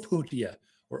 Or opuntia.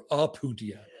 Or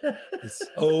apuntia. It's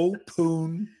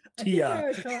opuntia. I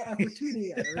would call it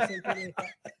apuntia or something like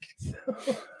that.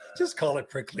 So. Just call it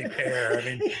prickly pear. I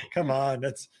mean, come on.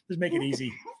 Just make it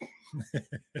easy.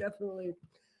 Definitely.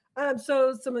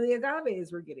 So some of the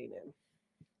agaves we're getting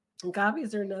in.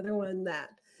 Agaves are another one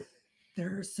that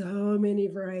there are so many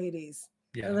varieties.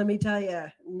 Yeah. And let me tell you,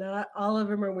 not all of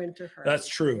them are winter hardy. That's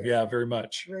true. Here. Yeah, very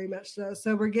much. Very much so.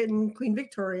 So we're getting Queen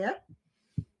Victoria.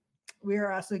 We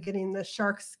are also getting the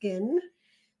shark skin,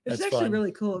 which is actually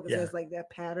really cool because it has like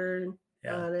that pattern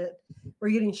on it.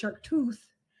 We're getting shark tooth.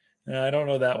 I don't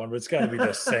know that one, but it's got to be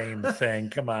the same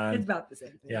thing. Come on. It's about the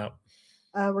same thing. Yeah.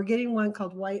 We're getting one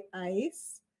called white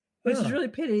ice, which is really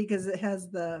pretty because it has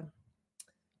I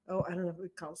don't know what we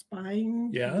call it,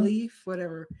 spine, leaf,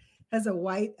 whatever. It has a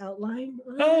white outline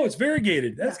on it. It's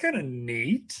variegated. That's kind of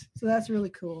neat. So that's really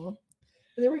cool.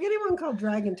 And then we're getting one called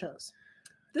dragon toes.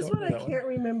 This one I can't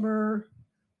remember.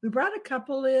 We brought a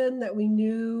couple in that we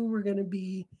knew were going to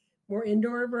be more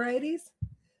indoor varieties,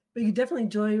 but you definitely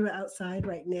enjoy them outside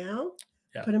right now.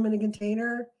 Yeah. Put them in a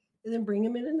container and then bring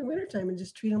them in the wintertime and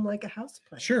just treat them like a house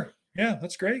plant. Sure. Yeah,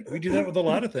 that's great. We do that with a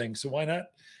lot of things. So why not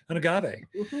an agave?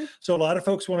 Mm-hmm. So a lot of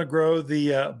folks want to grow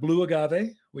the blue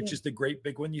agave, which is the great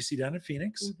big one you see down in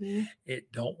Phoenix. Mm-hmm. It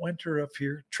don't winter up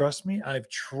here. Trust me. I've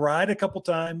tried a couple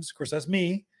times. Of course, that's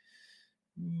me.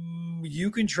 You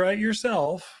can try it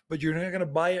yourself, but you're not going to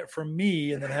buy it from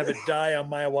me and then have it die on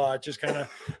my watch. Just kind of,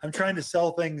 I'm trying to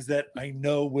sell things that I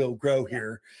know will grow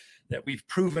here, that we've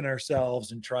proven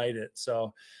ourselves and tried it.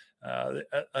 So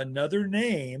another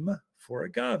name for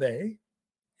agave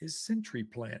is century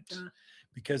plant,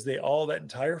 because that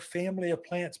entire family of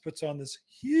plants puts on this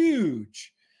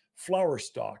huge flower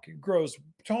stalk. It grows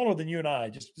taller than you and I,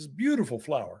 just this beautiful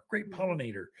flower, great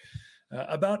pollinator.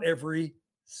 About every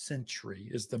century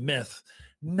is the myth.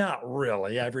 Not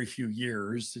really every few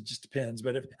years, it just depends.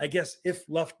 But I guess if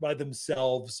left by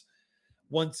themselves,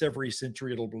 once every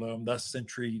century it'll bloom. Thus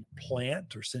century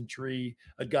plant or century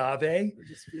agave. It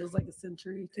just feels like a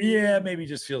century too. Yeah, maybe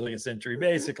just feels like a century.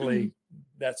 Basically,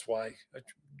 that's why.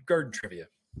 Garden trivia,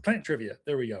 plant trivia.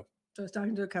 There we go. So I was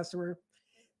talking to a customer.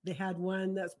 They had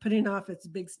one that's putting off its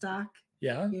big stock.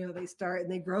 Yeah. They start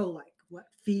and they grow like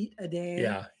feet a day.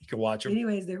 Yeah, you can watch them.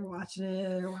 Anyways, they were watching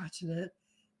it.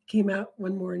 Came out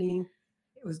one morning,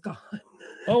 it was gone.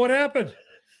 Oh, what happened?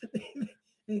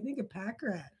 They think a pack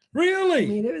rat. Really? I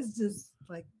mean, it was just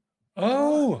like,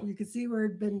 you could see where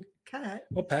it'd been cut.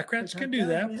 Well, pack rats With can do agave,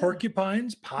 that. yeah.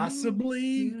 Porcupines possibly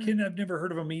yeah. can. I've never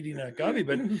heard of them eating agave,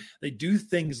 but they do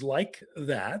things like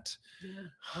that. Yeah.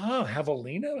 Oh,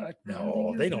 javelina? I don't No,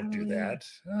 think it they was don't do javelina. that.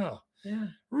 Oh, Yeah.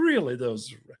 really?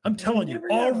 Those? I'm telling you,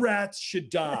 never all know. rats should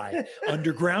die.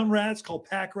 Underground rats called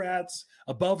pack rats.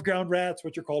 Above ground rats,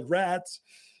 which are called rats.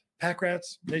 Pack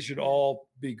rats, they should all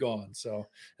be gone. So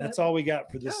that's all we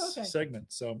got for this okay.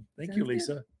 segment. So thank Sounds you, good.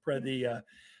 Lisa, for Yeah.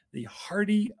 the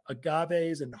hardy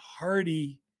agaves and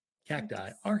hardy cacti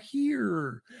Cactus. are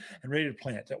here and ready to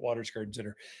plant at Waters Garden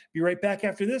Center. Be right back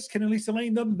after this. Ken and Lisa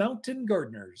Lane, the Mountain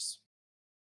Gardeners.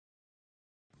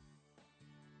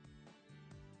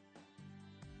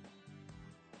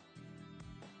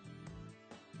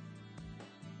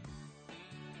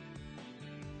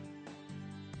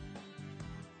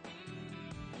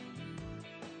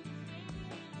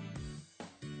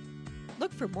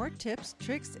 Look for more tips,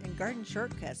 tricks, and garden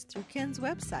shortcuts through Ken's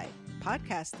website.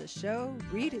 Podcast the show,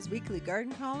 read his weekly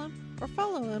garden column, or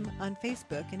follow him on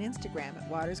Facebook and Instagram at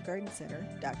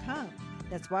watersgardencenter.com.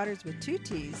 That's Waters with 2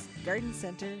 T's,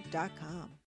 gardencenter.com.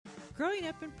 Growing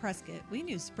up in Prescott, we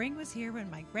knew spring was here when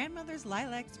my grandmother's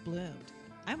lilacs bloomed.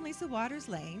 I'm Lisa Waters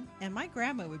Lane, and my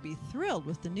grandma would be thrilled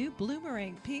with the new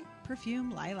Bloomerang Pink Perfume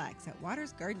Lilacs at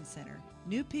Waters Garden Center.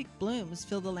 New pink blooms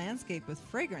fill the landscape with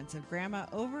fragrance of Grandma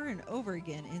over and over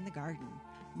again in the garden.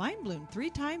 Mine bloomed 3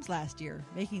 times last year,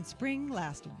 making spring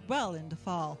last well into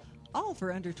fall, all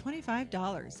for under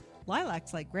 $25.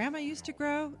 Lilacs like Grandma used to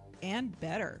grow, and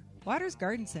better. Waters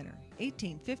Garden Center,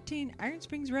 1815 Iron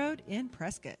Springs Road in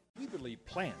Prescott. We believe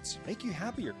plants make you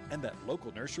happier and that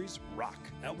local nurseries rock.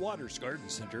 At Waters Garden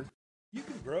Center, you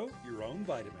can grow your own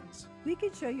vitamins. We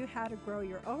can show you how to grow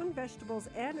your own vegetables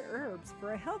and herbs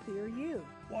for a healthier you.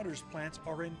 Waters plants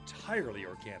are entirely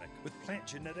organic, with plant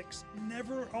genetics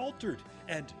never altered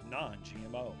and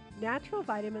non-GMO. Natural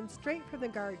vitamins straight from the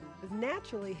garden with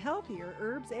naturally healthier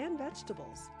herbs and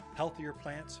vegetables. Healthier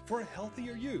plants for a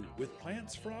healthier you, with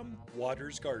plants from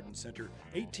Waters Garden Center,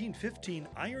 1815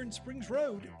 Iron Springs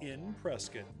Road in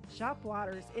Prescott. Shop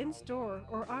Waters in-store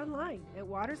or online at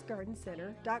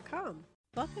watersgardencenter.com.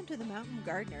 Welcome to the Mountain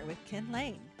Gardener with Ken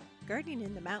Lane. Gardening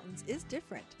in the mountains is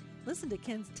different. Listen to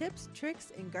Ken's tips,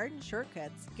 tricks, and garden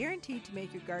shortcuts guaranteed to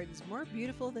make your gardens more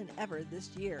beautiful than ever this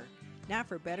year. Now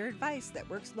for better advice that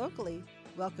works locally,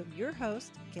 welcome your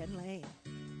host, Ken Lane.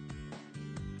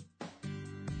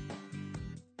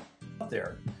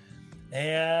 There,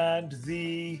 and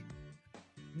the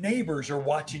neighbors are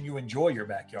watching you enjoy your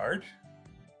backyard.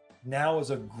 Now is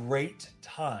a great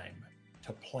time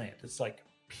to plant. It's like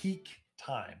peak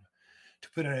time to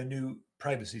put in a new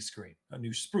privacy screen, a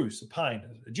new spruce, a pine,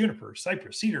 a juniper,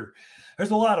 cypress, cedar.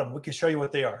 There's a lot of them. We can show you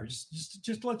what they are. Just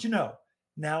to let you know,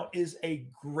 now is a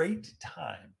great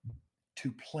time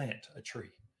to plant a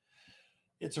tree.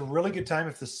 It's a really good time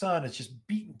if the sun is just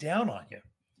beating down on you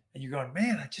and you're going,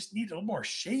 man, I just need a little more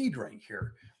shade right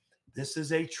here. This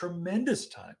is a tremendous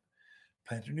time.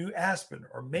 Plant a new aspen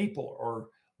or maple or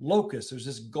locust. There's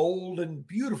this golden,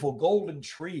 beautiful golden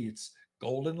tree. It's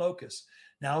golden locust.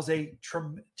 Now is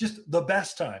just the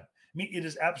best time. I mean, it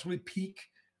is absolutely peak,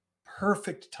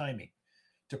 perfect timing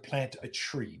to plant a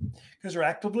tree because they're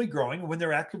actively growing. When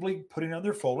they're actively putting on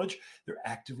their foliage, they're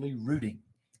actively rooting.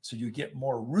 So you get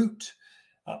more root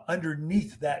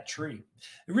underneath that tree.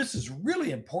 This is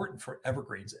really important for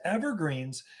evergreens.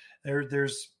 Evergreens,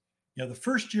 there's the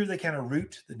first year they kind of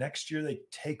root, the next year they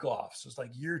take off. So it's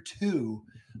like year 2,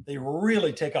 they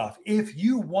really take off. If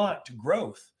you want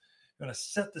growth, you're going to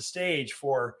set the stage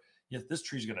for if this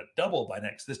tree is going to double by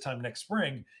this time next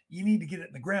spring. You need to get it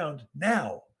in the ground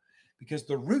now because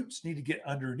the roots need to get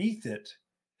underneath it.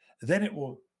 Then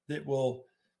it'll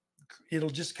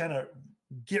just kind of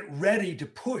get ready to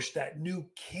push that new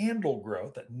candle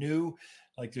growth, that new,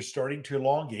 like they're starting to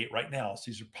elongate right now. So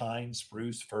these are pine,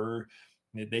 spruce, fir.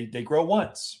 They grow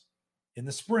once in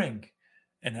the spring,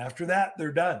 and after that,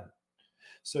 they're done.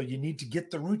 So you need to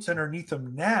get the roots underneath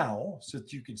them now so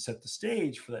that you can set the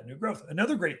stage for that new growth.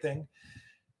 Another great thing,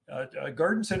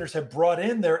 garden centers have brought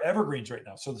in their evergreens right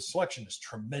now. So the selection is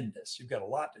tremendous. You've got a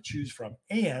lot to choose from,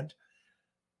 and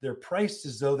they're priced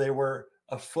as though they were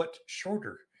a foot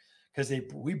shorter because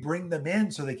we bring them in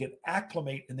so they can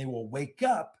acclimate and they will wake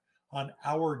up on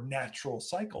our natural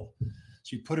cycle.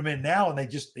 So you put them in now and they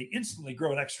instantly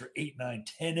grow an extra 8, 9,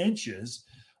 10 inches.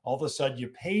 All of a sudden you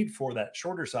paid for that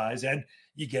shorter size and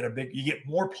you get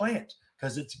more plant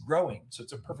because it's growing. So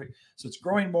it's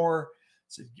growing more,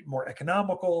 it's more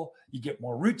economical. You get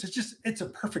more roots. It's a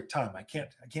perfect time. I can't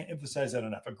emphasize that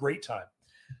enough. A great time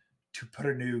to put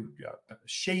a new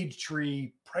shade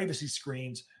tree, privacy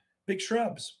screens, big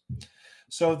shrubs.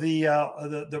 So the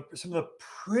some of the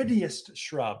prettiest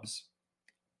shrubs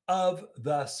of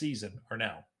the season are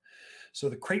now. So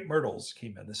the crepe myrtles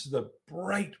came in. This is the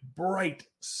bright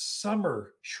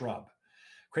summer shrub.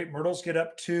 Crepe myrtles get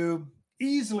up to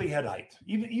easily head height,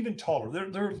 even taller.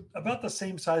 They're about the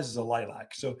same size as a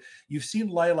lilac. So you've seen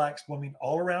lilacs blooming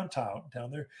all around town down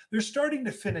there. They're starting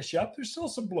to finish up. There's still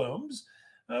some blooms.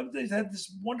 They've had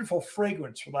this wonderful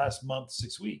fragrance for the last month,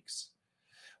 6 weeks.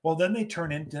 Well, then they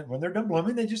turn into, when they're done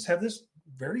blooming, they just have this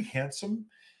very handsome,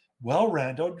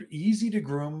 well-rounded, easy to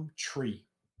groom tree,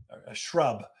 a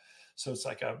shrub. So it's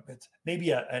like it's maybe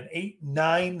an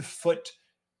 8-9 foot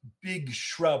big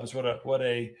shrub is what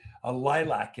a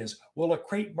lilac is. Well, a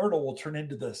crepe myrtle will turn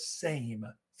into the same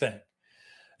thing.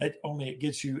 It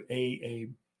gets you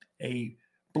a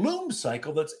bloom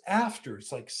cycle that's after.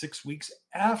 It's like 6 weeks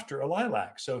after a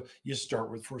lilac. So you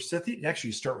start with forsythia. Actually,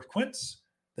 you start with quince,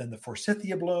 then the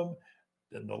forsythia bloom,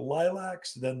 then the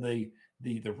lilacs, then the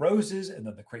roses, and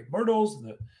then the crepe myrtles and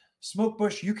the smoke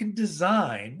bush. You can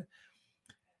design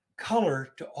color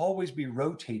to always be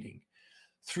rotating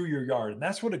through your yard. And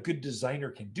that's what a good designer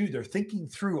can do. They're thinking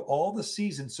through all the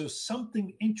seasons. So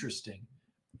something interesting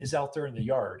is out there in the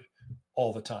yard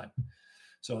all the time.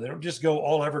 So they don't just go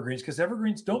all evergreens, because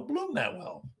evergreens don't bloom that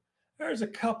well. There's a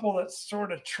couple that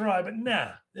sort of try, but nah,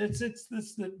 it's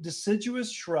the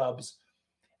deciduous shrubs,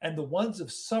 and the ones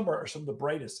of summer are some of the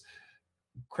brightest.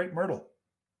 Crepe myrtle,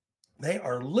 they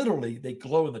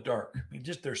glow in the dark. I mean,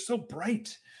 they're so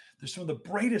bright. They're some of the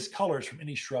brightest colors from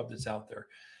any shrub that's out there.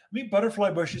 I mean,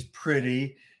 butterfly bush is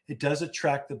pretty. It does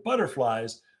attract the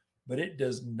butterflies, but it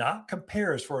does not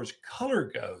compare as far as color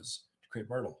goes to crepe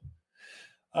myrtle.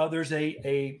 There's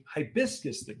a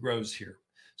hibiscus that grows here.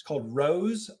 It's called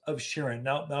Rose of Sharon.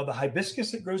 Now the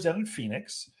hibiscus that grows down in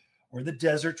Phoenix or in the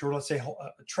desert, or let's say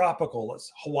tropical,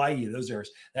 let's Hawaii, those areas,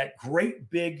 that great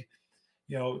big,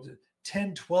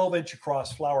 10, 12 inch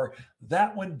across flower,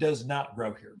 that one does not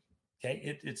grow here.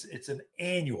 Okay, it's an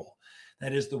annual.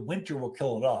 That is, the winter will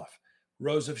kill it off.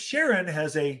 Rose of Sharon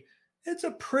it's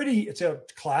a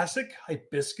classic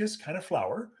hibiscus kind of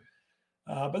flower,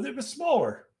 but it was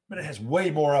smaller, but it has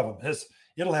way more of them.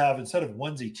 It'll have, instead of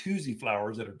onesie, twosie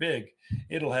flowers that are big,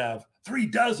 it'll have 3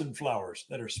 dozen flowers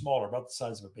that are smaller, about the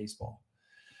size of a baseball.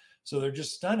 So they're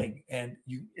just stunning. And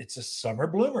it's a summer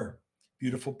bloomer.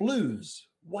 Beautiful blues,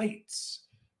 whites,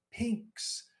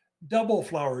 pinks, double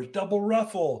flowers, double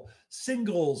ruffle,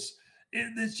 singles.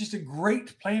 It's just a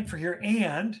great plant for here.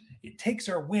 And it takes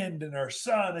our wind and our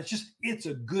sun. It's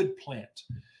a good plant.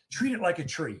 Treat it like a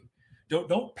tree.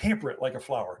 Don't pamper it like a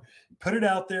flower. Put it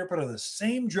out there, put it on the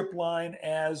same drip line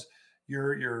as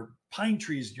your pine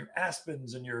trees and your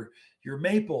aspens and your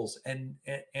maples, and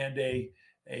a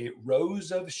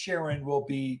Rose of Sharon will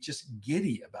be just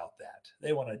giddy about that.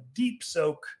 They want a deep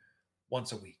soak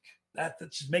once a week. That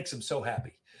just makes them so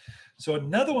happy. So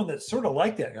another one that's sort of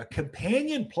like that, a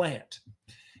companion plant,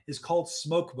 is called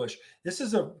smoke bush. This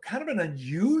is a kind of an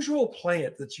unusual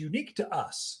plant that's unique to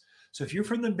us. So if you're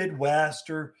from the Midwest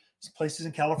or places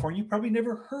in California, you probably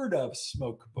never heard of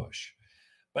smoke bush.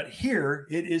 But here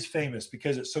it is famous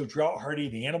because it's so drought hardy.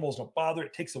 The animals don't bother.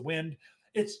 It takes the wind.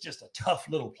 It's just a tough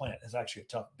little plant. It's actually a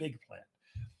tough big plant.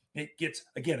 It gets,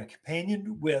 again, a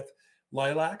companion with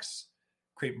lilacs,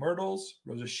 crepe myrtles,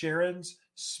 Rose of Sharon's,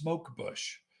 smoke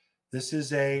bush. This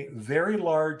is a very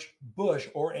large bush,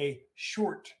 or a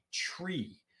short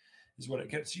tree is what it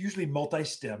gets. It's usually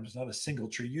multi-stemmed. It's not a single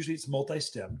tree. Usually it's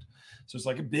multi-stemmed. So it's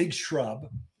like a big shrub,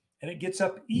 and it gets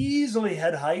up easily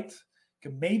head height.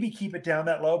 Can maybe keep it down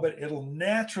that low, but it'll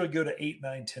naturally go to 8,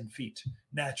 9, 10 feet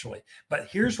naturally. But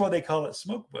here's why they call it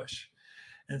smoke bush.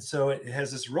 And so it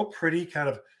has this real pretty kind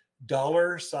of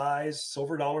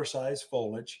silver dollar size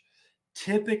foliage.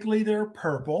 Typically they're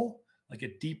purple, like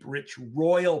a deep, rich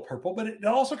royal purple, but it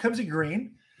also comes in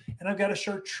green. And I've got a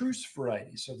chartreuse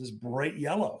variety, so this bright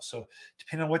yellow. So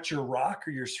depending on what your rock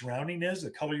or your surrounding is, the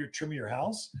color you're trimming your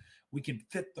house, we can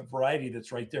fit the variety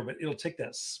that's right there. But it'll take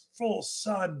that full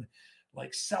sun,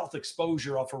 like south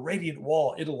exposure off a radiant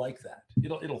wall. It'll like that.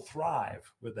 It'll thrive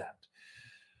with that.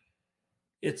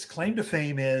 Its claim to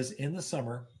fame is, in the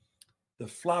summer, the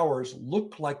flowers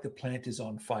look like the plant is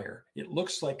on fire. It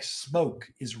looks like smoke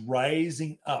is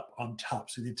rising up on top.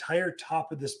 So the entire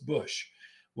top of this bush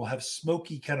will have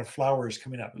smoky kind of flowers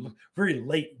coming up. It looks very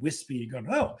late, wispy. You're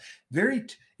going, oh,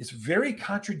 it's very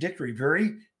contradictory,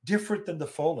 very different than the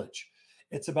foliage.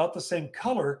 It's about the same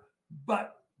color,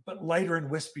 but lighter and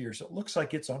wispier. So it looks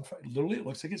like it's on fire. Literally, it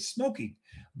looks like it's smoking.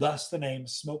 Thus the name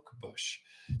smoke bush.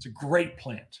 It's a great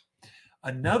plant.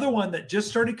 Another one that just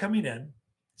started coming in,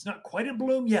 it's not quite in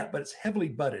bloom yet, but it's heavily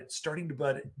budded, starting to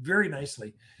bud very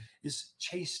nicely, is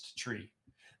chaste tree.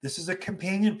 This is a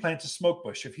companion plant to smoke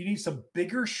bush. If you need some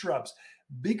bigger shrubs,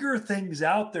 bigger things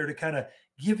out there to kind of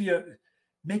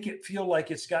make it feel like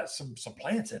it's got some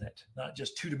plants in it, not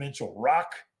just two-dimensional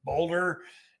rock, boulder,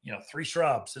 3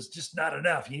 shrubs. It's just not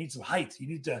enough. You need some height. You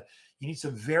need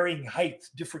some varying height,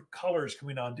 different colors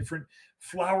coming on, different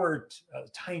flower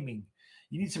timing.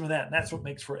 You need some of that. And that's what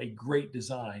makes for a great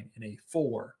design in a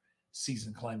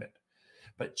 4-season climate.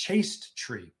 But chaste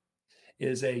tree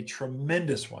is a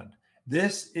tremendous one.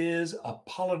 This is a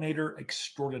pollinator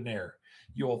extraordinaire.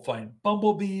 You will find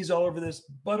bumblebees all over this,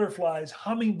 butterflies,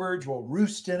 hummingbirds will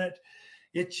roost in it.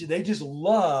 They just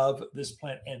love this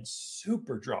plant, and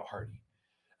super drought hardy.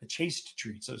 A chaste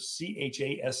tree, so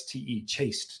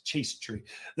chaste, chaste tree.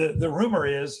 The rumor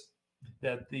is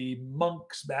that the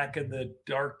monks back in the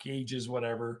dark ages,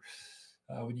 whatever,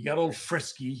 when you got a little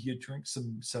frisky, you drink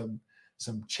some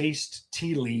chaste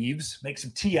tea leaves, make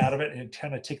some tea out of it, and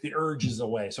kind of take the urges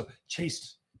away. So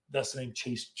chaste, that's the name,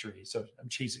 chaste tree. So I'm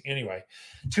chasing anyway.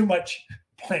 Too much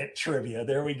plant trivia.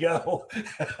 There we go.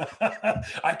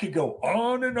 I could go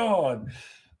on and on.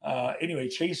 Anyway,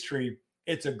 chaste tree.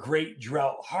 It's a great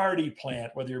drought hardy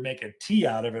plant, whether you're making tea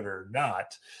out of it or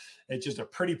not. It's just a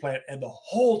pretty plant. And the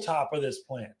whole top of this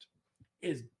plant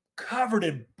is covered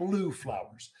in blue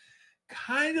flowers,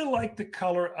 kind of like the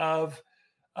color of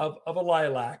a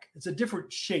lilac. It's a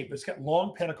different shape. It's got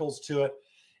long peduncles to it.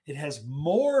 It has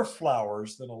more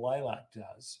flowers than a lilac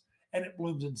does, and it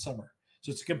blooms in summer.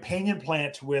 So it's a companion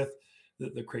plant with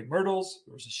the crepe myrtles,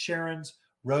 there's the Sharons,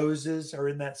 roses are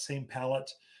in that same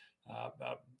palette.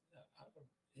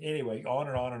 Anyway, on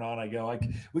and on and on I go.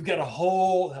 We've got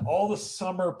all the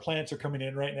summer plants are coming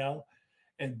in right now.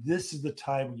 And this is the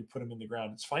time when you put them in the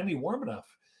ground. It's finally warm enough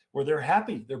where they're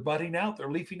happy. They're budding out.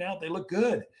 They're leafing out. They look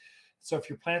good. So if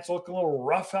your plants look a little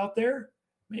rough out there,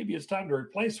 maybe it's time to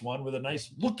replace one with a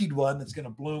nice looking one that's going to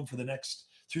bloom through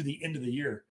the end of the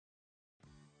year.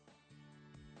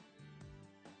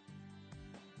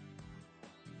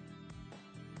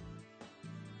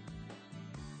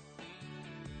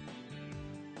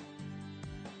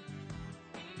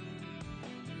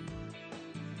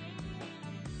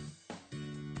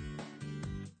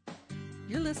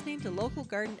 You're listening to local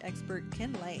garden expert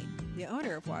Ken Lane, the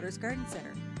owner of Waters Garden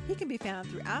Center. He can be found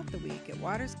throughout the week at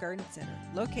Waters Garden Center,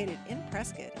 located in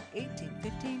Prescott at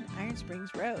 1815 Iron Springs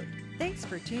Road. Thanks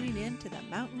for tuning in to The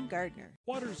Mountain Gardener.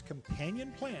 Waters'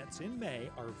 companion plants in May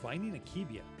are Vining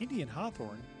Akebia, Indian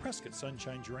hawthorn, Prescott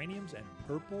sunshine geraniums, and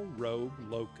purple robe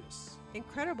locusts.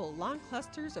 Incredible long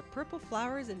clusters of purple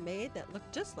flowers in May that look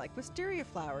just like wisteria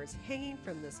flowers hanging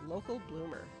from this local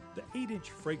bloomer. The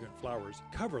 8-inch fragrant flowers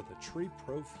cover the tree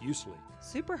profusely.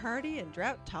 Super hardy and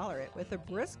drought tolerant with a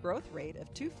brisk growth rate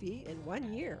of 2 feet in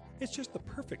 1 year. It's just the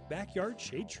perfect backyard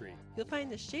shade tree. You'll find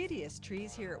the shadiest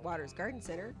trees here at Waters Garden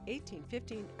Center,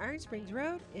 1815 Iron Springs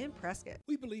Road in Prescott.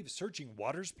 We believe searching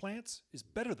Waters plants is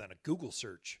better than a Google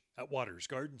search at Waters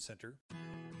Garden Center.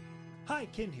 Hi,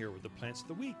 Ken here with the Plants of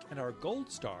the Week and our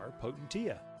Gold Star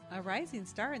Potentia. A rising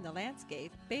star in the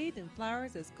landscape, bathed in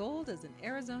flowers as gold as an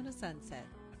Arizona sunset.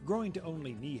 Growing to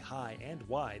only knee-high and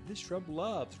wide, this shrub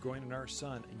loves growing in our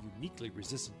sun and uniquely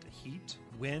resistant to heat,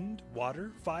 wind,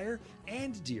 water, fire,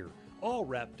 and deer, all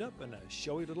wrapped up in a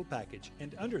showy little package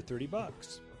and under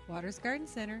 $30. Waters Garden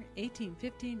Center,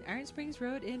 1815 Iron Springs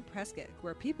Road in Prescott,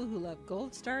 where people who love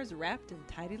gold stars wrapped in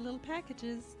tidy little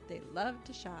packages, they love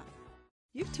to shop.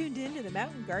 You've tuned in to The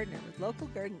Mountain Gardener with local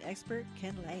garden expert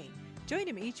Ken Lane. Join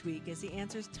him each week as he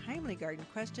answers timely garden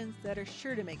questions that are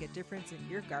sure to make a difference in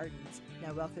your gardens.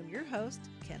 Now welcome your host,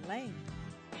 Ken Lane.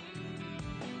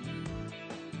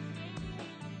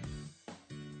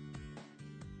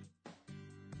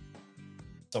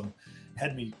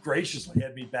 Graciously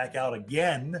had me back out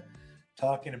again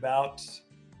talking about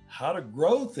how to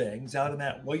grow things out in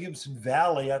that Williamson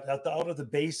Valley out at the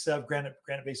base of Granite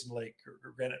Basin Lake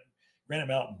or Granite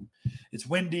Mountain. It's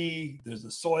windy. The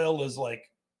soil is like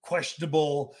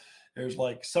questionable. There's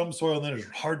like some soil and then there's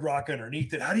hard rock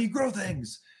underneath it. How do you grow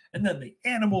things? And then the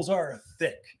animals are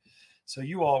thick. So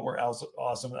you all were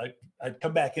awesome. I'd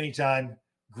come back anytime.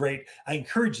 Great. I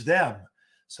encourage them.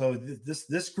 So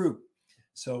this group.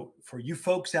 So for you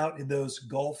folks out in those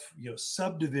Gulf,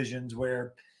 subdivisions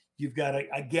where you've got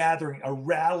a gathering, a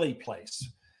rally place,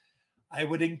 I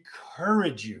would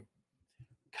encourage you,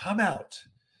 come out,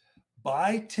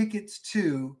 buy tickets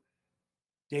to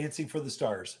Dancing for the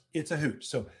Stars. It's a hoot.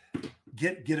 So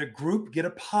get a group, get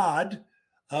a pod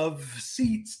of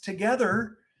seats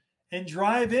together and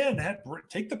drive in.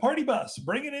 Take the party bus,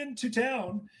 bring it into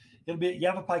town. It'll be at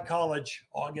Yavapai College,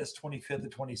 August 25th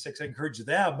and 26th. I encourage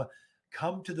them,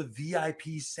 come to the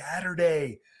VIP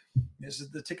Saturday.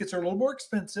 The tickets are a little more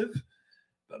expensive,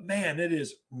 But man, it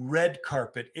is red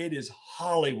carpet. It is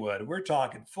Hollywood. We're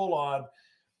talking full on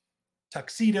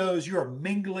tuxedos. You are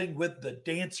mingling with the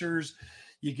dancers.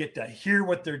 You get to hear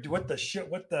what the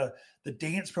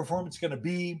dance performance is going to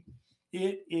be.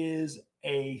 It is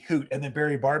a hoot. And then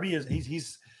Barry Barbie is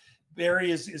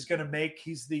going to make.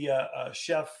 He's the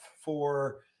chef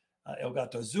for El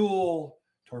Gato Azul,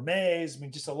 Tormes. I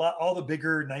mean, just a lot. All the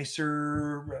bigger,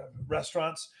 nicer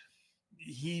restaurants.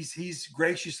 He's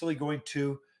graciously going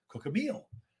to cook a meal,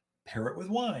 pair it with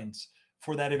wines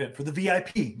for that event, for the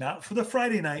VIP, not for the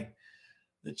Friday night.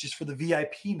 It's just for the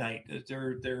VIP night.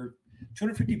 They're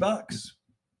 $250.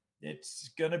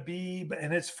 It's gonna be,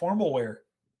 and it's formal wear,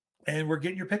 and we're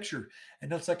getting your picture,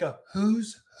 and it's like a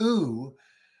who's who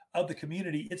of the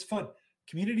community. It's fun.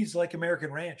 Communities like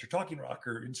American Ranch or Talking Rock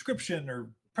or Inscription or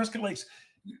Prescott Lakes,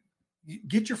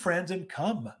 get your friends and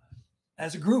come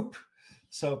as a group.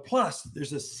 So plus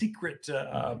there's a secret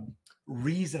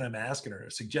reason I'm asking her,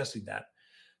 suggesting that.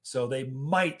 So they're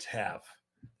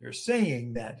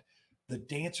saying that the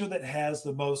dancer that has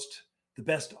the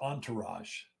best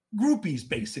entourage, groupies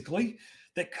basically,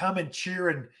 that come and cheer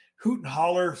and hoot and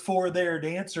holler for their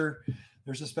dancer,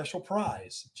 there's a special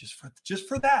prize just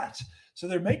for that. So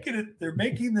they're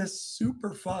making this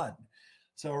super fun.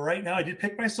 So right now I did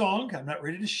pick my song. I'm not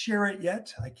ready to share it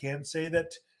yet. I can say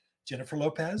that Jennifer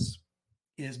Lopez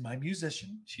is my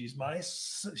musician. She's my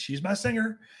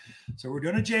singer. So we're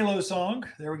doing a J-Lo song.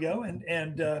 There we go. And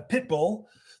Pitbull.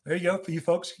 There you go. For you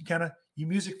folks, you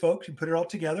music folks, you put it all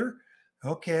together.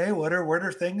 Okay, what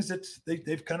are things that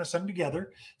they've kind of sung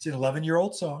together? It's an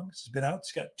 11-year-old song. It's been out.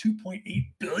 It's got 2.8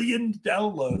 billion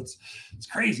downloads. It's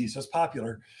crazy. So it's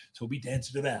popular. So we'll be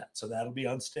dancing to that. So that'll be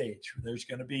on stage. There's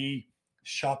going to be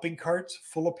shopping carts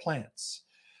full of plants.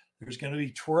 There's going to be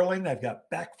twirling. I've got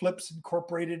backflips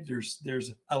incorporated.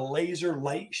 There's a laser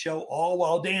light show, all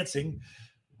while dancing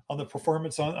on the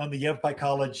performance on the Yevpai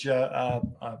College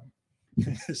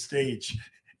stage.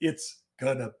 It's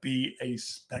gonna be a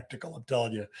spectacle. I'm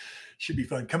telling you, should be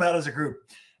fun. Come out as a group.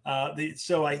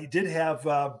 So I did have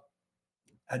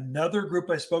another group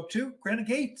I spoke to, Granite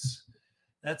Gates.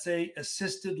 That's a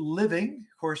assisted living.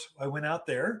 Of course, I went out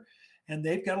there, and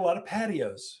they've got a lot of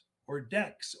patios or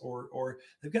decks, or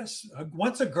they've got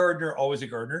once a gardener, always a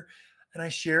gardener. And I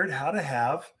shared how to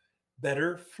have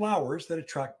better flowers that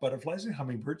attract butterflies and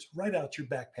hummingbirds right out your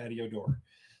back patio door.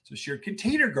 So shared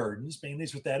container gardens, mainly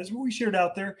is what that is, what we shared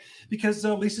out there, because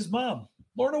Lisa's mom,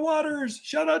 Lorna Waters,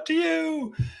 shout out to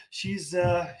you. She is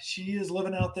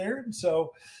living out there. And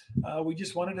so we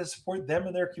just wanted to support them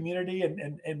and their community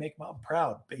and make mom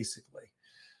proud, basically.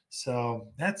 So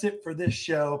that's it for this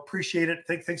show. Appreciate it.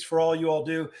 Thanks for all you all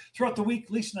do. Throughout the week,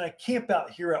 Lisa and I camp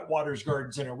out here at Waters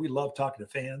Garden Center. We love talking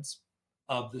to fans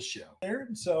of the show there.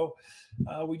 And so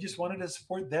we just wanted to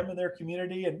support them and their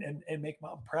community and make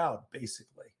mom proud,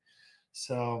 basically.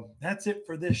 So that's it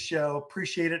for this show.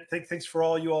 Appreciate it. Thanks for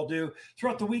all you all do.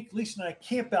 Throughout the week, Lisa and I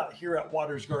camp out here at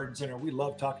Waters Garden Center. We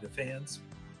love talking to fans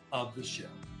of the show.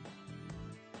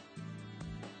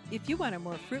 If you want a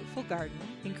more fruitful garden,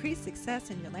 increase success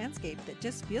in your landscape that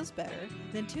just feels better,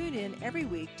 then tune in every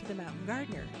week to The Mountain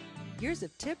Gardener. Years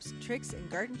of tips, tricks, and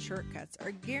garden shortcuts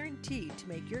are guaranteed to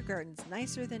make your gardens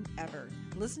nicer than ever.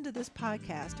 Listen to this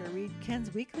podcast or read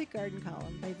Ken's weekly garden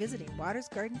column by visiting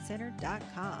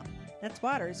watersgardencenter.com. That's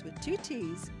Waters with 2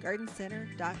 T's,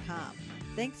 gardencenter.com.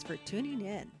 Thanks for tuning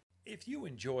in. If you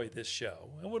enjoy this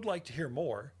show and would like to hear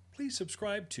more, please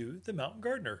subscribe to The Mountain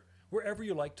Gardener, wherever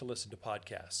you like to listen to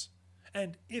podcasts.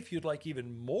 And if you'd like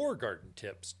even more garden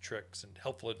tips, tricks, and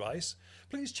helpful advice,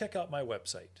 please check out my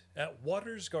website at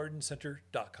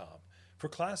watersgardencenter.com for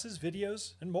classes,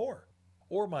 videos, and more,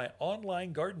 or my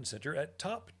online garden center at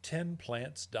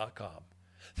top10plants.com.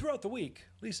 Throughout the week,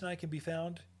 Lisa and I can be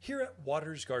found here at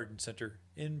Waters Garden Center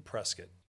in Prescott.